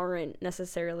that aren't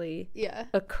necessarily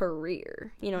a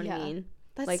career. You know what I mean?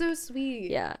 That's like, so sweet.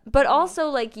 Yeah. But also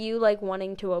like you like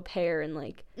wanting to au pair and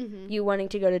like you wanting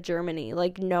to go to Germany,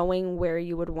 like knowing where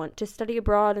you would want to study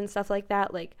abroad and stuff like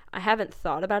that. Like I haven't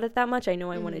thought about it that much. I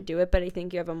know I want to do it, but I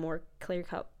think you have a more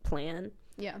clear-cut plan.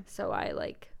 Yeah. So I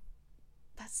like.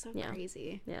 That's so Yeah.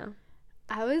 crazy. Yeah.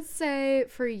 I would say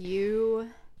for you,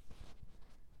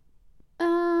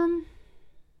 how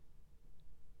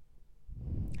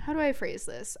do I phrase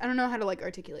this? I don't know how to like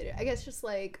articulate it. I guess just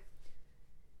like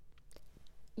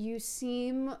you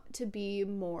seem to be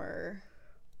more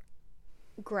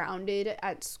grounded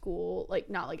at school, like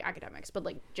not like academics, but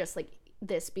like just like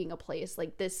this being a place,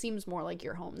 like this seems more like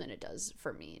your home than it does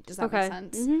for me. Does that make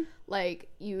sense? Mm-hmm. Like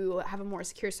you have a more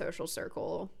secure social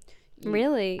circle.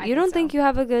 Really? You don't think you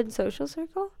have a good social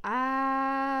circle?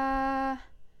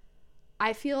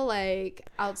 I feel like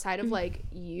outside of like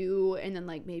you and then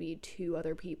like maybe 2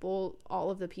 other people,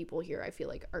 all of the people here I feel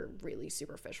like are really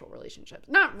superficial relationships.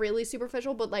 Not really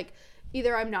superficial, but like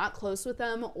either I'm not close with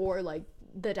them or like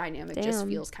the dynamic just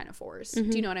feels kind of forced. Do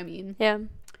you know what I mean? Yeah.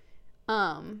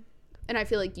 And I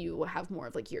feel like you have more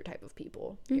of like your type of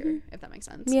people here, if that makes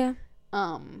sense. Yeah.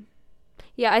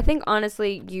 Yeah, I think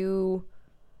honestly you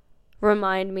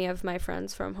remind me of my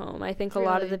friends from home. I think a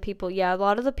lot of the people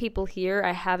here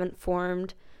I haven't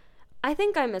formed. I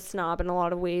think I'm a snob in a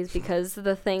lot of ways because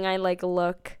the thing I like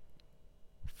look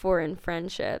for in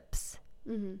friendships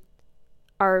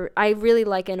are I really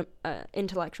like an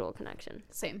intellectual connection.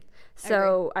 Same.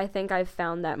 So I think I've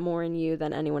found that more in you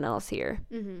than anyone else here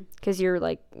because you're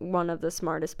like one of the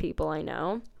smartest people I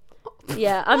know.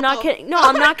 Yeah, I'm not kidding. No,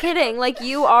 I'm not kidding. Like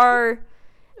you are,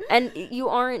 and you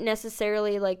aren't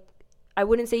necessarily like, I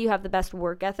wouldn't say you have the best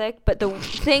work ethic, but the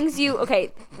things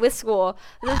with school,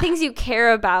 the things you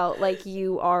care about, like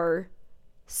you are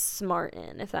smart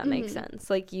in, if that makes sense.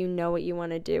 Like you know what you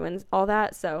want to do and all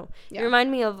that. So you remind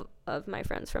me of my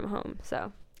friends from home.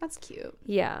 So that's cute.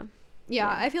 Yeah. Yeah,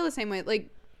 I feel the same way. Like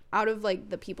out of like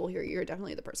the people here, you're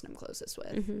definitely the person I'm closest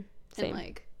with. Same. And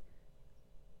like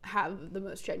have the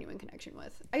most genuine connection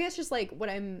with. I guess just like what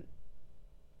I'm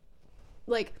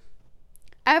like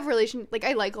I have like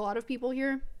I like a lot of people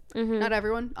here. Not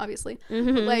everyone, obviously.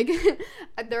 But like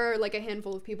there are like a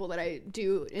handful of people that I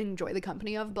do enjoy the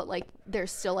company of, but like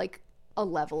there's still like a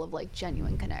level of like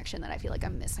genuine connection that I feel like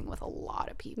I'm missing with a lot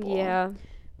of people. Yeah.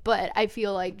 But I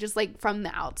feel like just like from the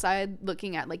outside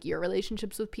looking at like your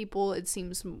relationships with people, it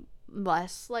seems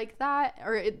less like that,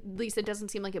 or at least it doesn't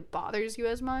seem like it bothers you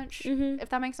as much, if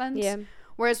that makes sense. Yeah.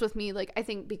 Whereas with me, like I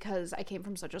think because I came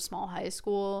from such a small high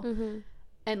school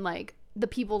and like the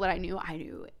people that I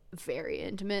knew very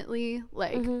intimately.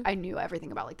 Like I knew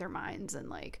everything about like their minds and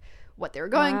like what they were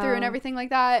going through and everything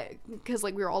like that because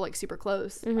like we were all like super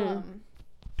close. So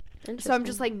I'm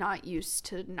just like not used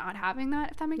to not having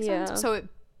that, if that makes sense. So it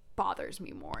bothers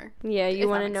me more. Yeah, you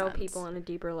want to know people on a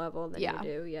deeper level than you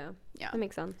do. Yeah, that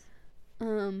makes sense.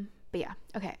 But yeah,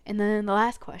 okay. And then the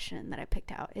last question that I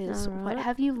picked out is, what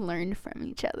have you learned from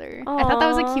each other? I thought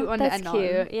that was a cute one to end on.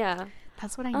 That's cute. Yeah,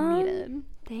 that's what I needed.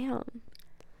 Damn.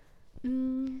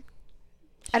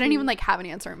 I didn't even like have an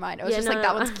answer in mind. I was just like,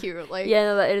 that one's cute. Like, yeah,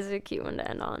 no, that is a cute one to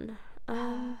end on.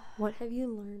 What have you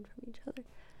learned from each other?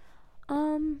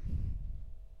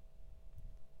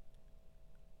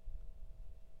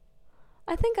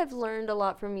 I think I've learned a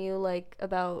lot from you, like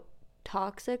about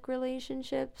toxic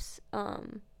relationships,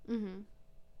 and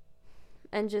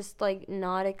just like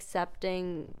not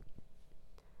accepting,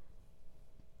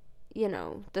 you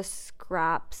know, the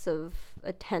scraps of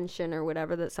attention or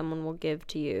whatever that someone will give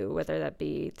to you, whether that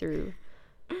be through,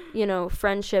 you know,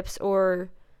 friendships or,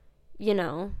 you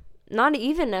know, not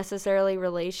even necessarily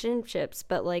relationships,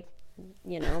 but like,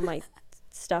 you know, my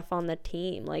stuff on the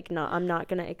team. Like, I'm not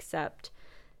gonna accept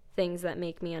things that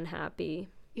make me unhappy.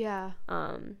 Yeah.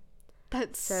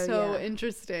 That's so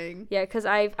interesting. Yeah, because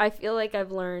I feel like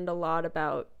I've learned a lot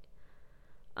about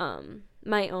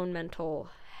my own mental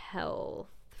health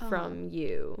from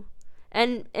you,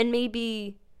 and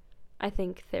maybe I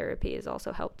think therapy has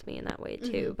also helped me in that way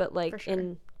too. But like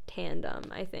in tandem,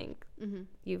 I think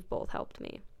you've both helped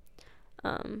me.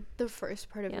 The first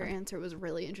part of your answer was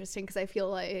really interesting because I feel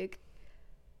like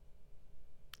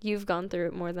you've gone through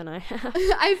it more than I have.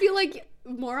 I feel like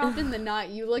more often than not,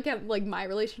 you look at like my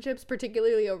relationships,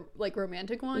 particularly like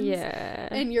romantic ones,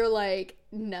 and you're like,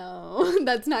 no,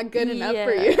 that's not good enough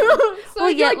for you. So well,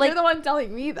 like you're the one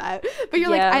telling me that, but you're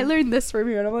like, I learned this from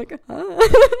you, and I'm like,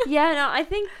 yeah, no, I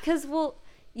think because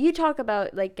you talk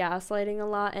about like gaslighting a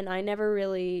lot, and I never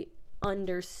really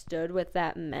understood what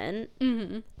that meant.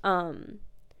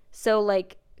 So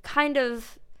like kind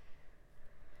of,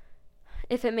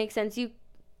 if it makes sense, you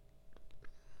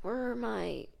were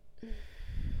my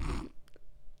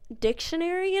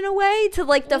dictionary in a way to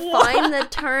like define the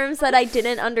terms that I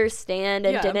didn't understand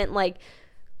and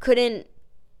couldn't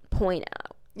point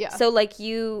out. Yeah. So, like,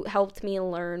 you helped me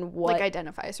learn what... Like,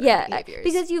 identify certain behaviors.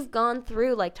 Because you've gone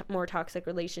through, like, more toxic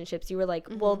relationships. You were like,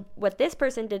 well, what this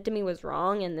person did to me was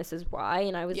wrong, and this is why.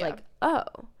 And I was like, oh.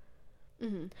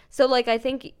 So, like, I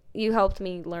think you helped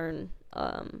me learn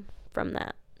from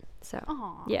that.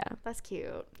 So, yeah. That's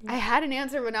cute. I had an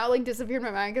answer, but now it, like, disappeared in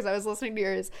my mind because I was listening to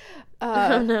yours.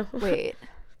 Oh, no. Wait.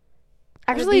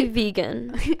 Actually,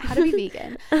 vegan. How to be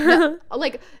vegan. No,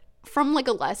 like... From, like,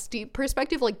 a less deep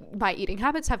perspective, like, my eating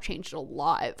habits have changed a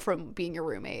lot from being your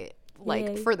roommate,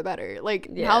 like, for the better. Like,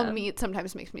 now meat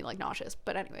sometimes makes me, like, nauseous.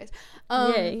 But anyways.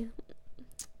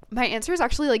 My answer is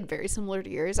actually, like, very similar to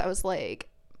yours. I was, like,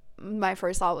 my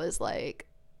first thought was, like,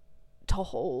 to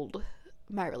hold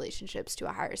my relationships to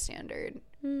a higher standard.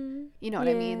 You know what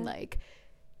I mean? Like,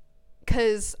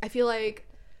 because I feel like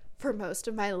for most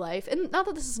of my life, and not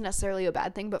that this is necessarily a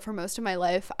bad thing, but for most of my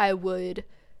life, I would...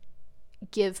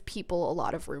 give people a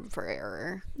lot of room for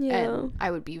error, and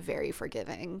I would be very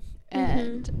forgiving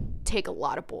and take a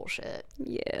lot of bullshit,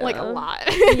 like a lot.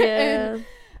 And,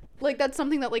 like, that's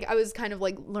something that, like, I was kind of,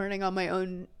 like, learning on my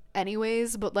own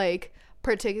anyways, but, like,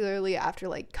 particularly after,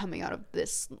 like, coming out of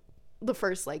the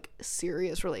first, like,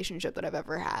 serious relationship that I've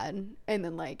ever had, and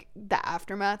then, like, the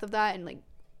aftermath of that, and, like,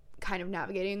 kind of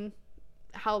navigating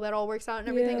how that all works out and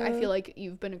everything. I feel like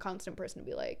you've been a constant person to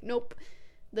be like, nope,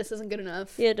 this isn't good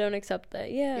enough. Yeah, don't accept that.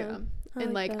 Yeah.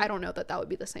 And, like, I don't know that would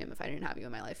be the same if I didn't have you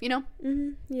in my life, you know?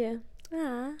 Yeah.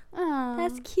 Aww.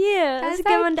 That's cute. That's a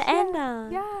good one to end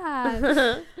on.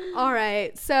 Yeah. All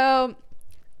right. So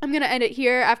I'm going to end it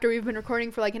here after we've been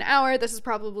recording for, like, an hour. This is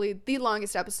probably the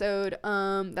longest episode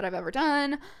that I've ever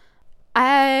done.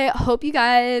 I hope you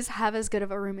guys have as good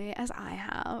of a roommate as I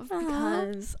have,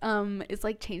 because it's,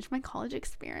 like, changed my college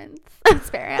experience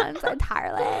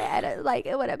entirely, and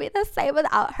it wouldn't be the same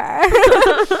without her.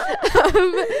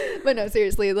 But no,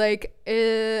 seriously, like,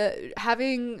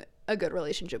 having a good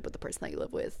relationship with the person that you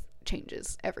live with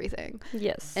changes everything.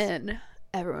 Yes. And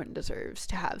everyone deserves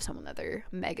to have someone that they're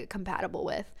mega compatible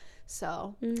with.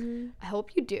 So I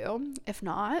hope you do. If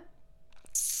not,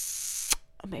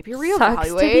 maybe reevaluate. Sucks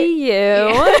to be you.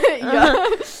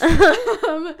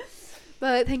 Yeah.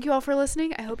 But thank you all for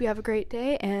listening. I hope you have a great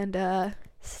day, and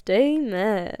stay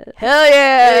mad. Hell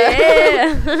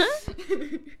yeah.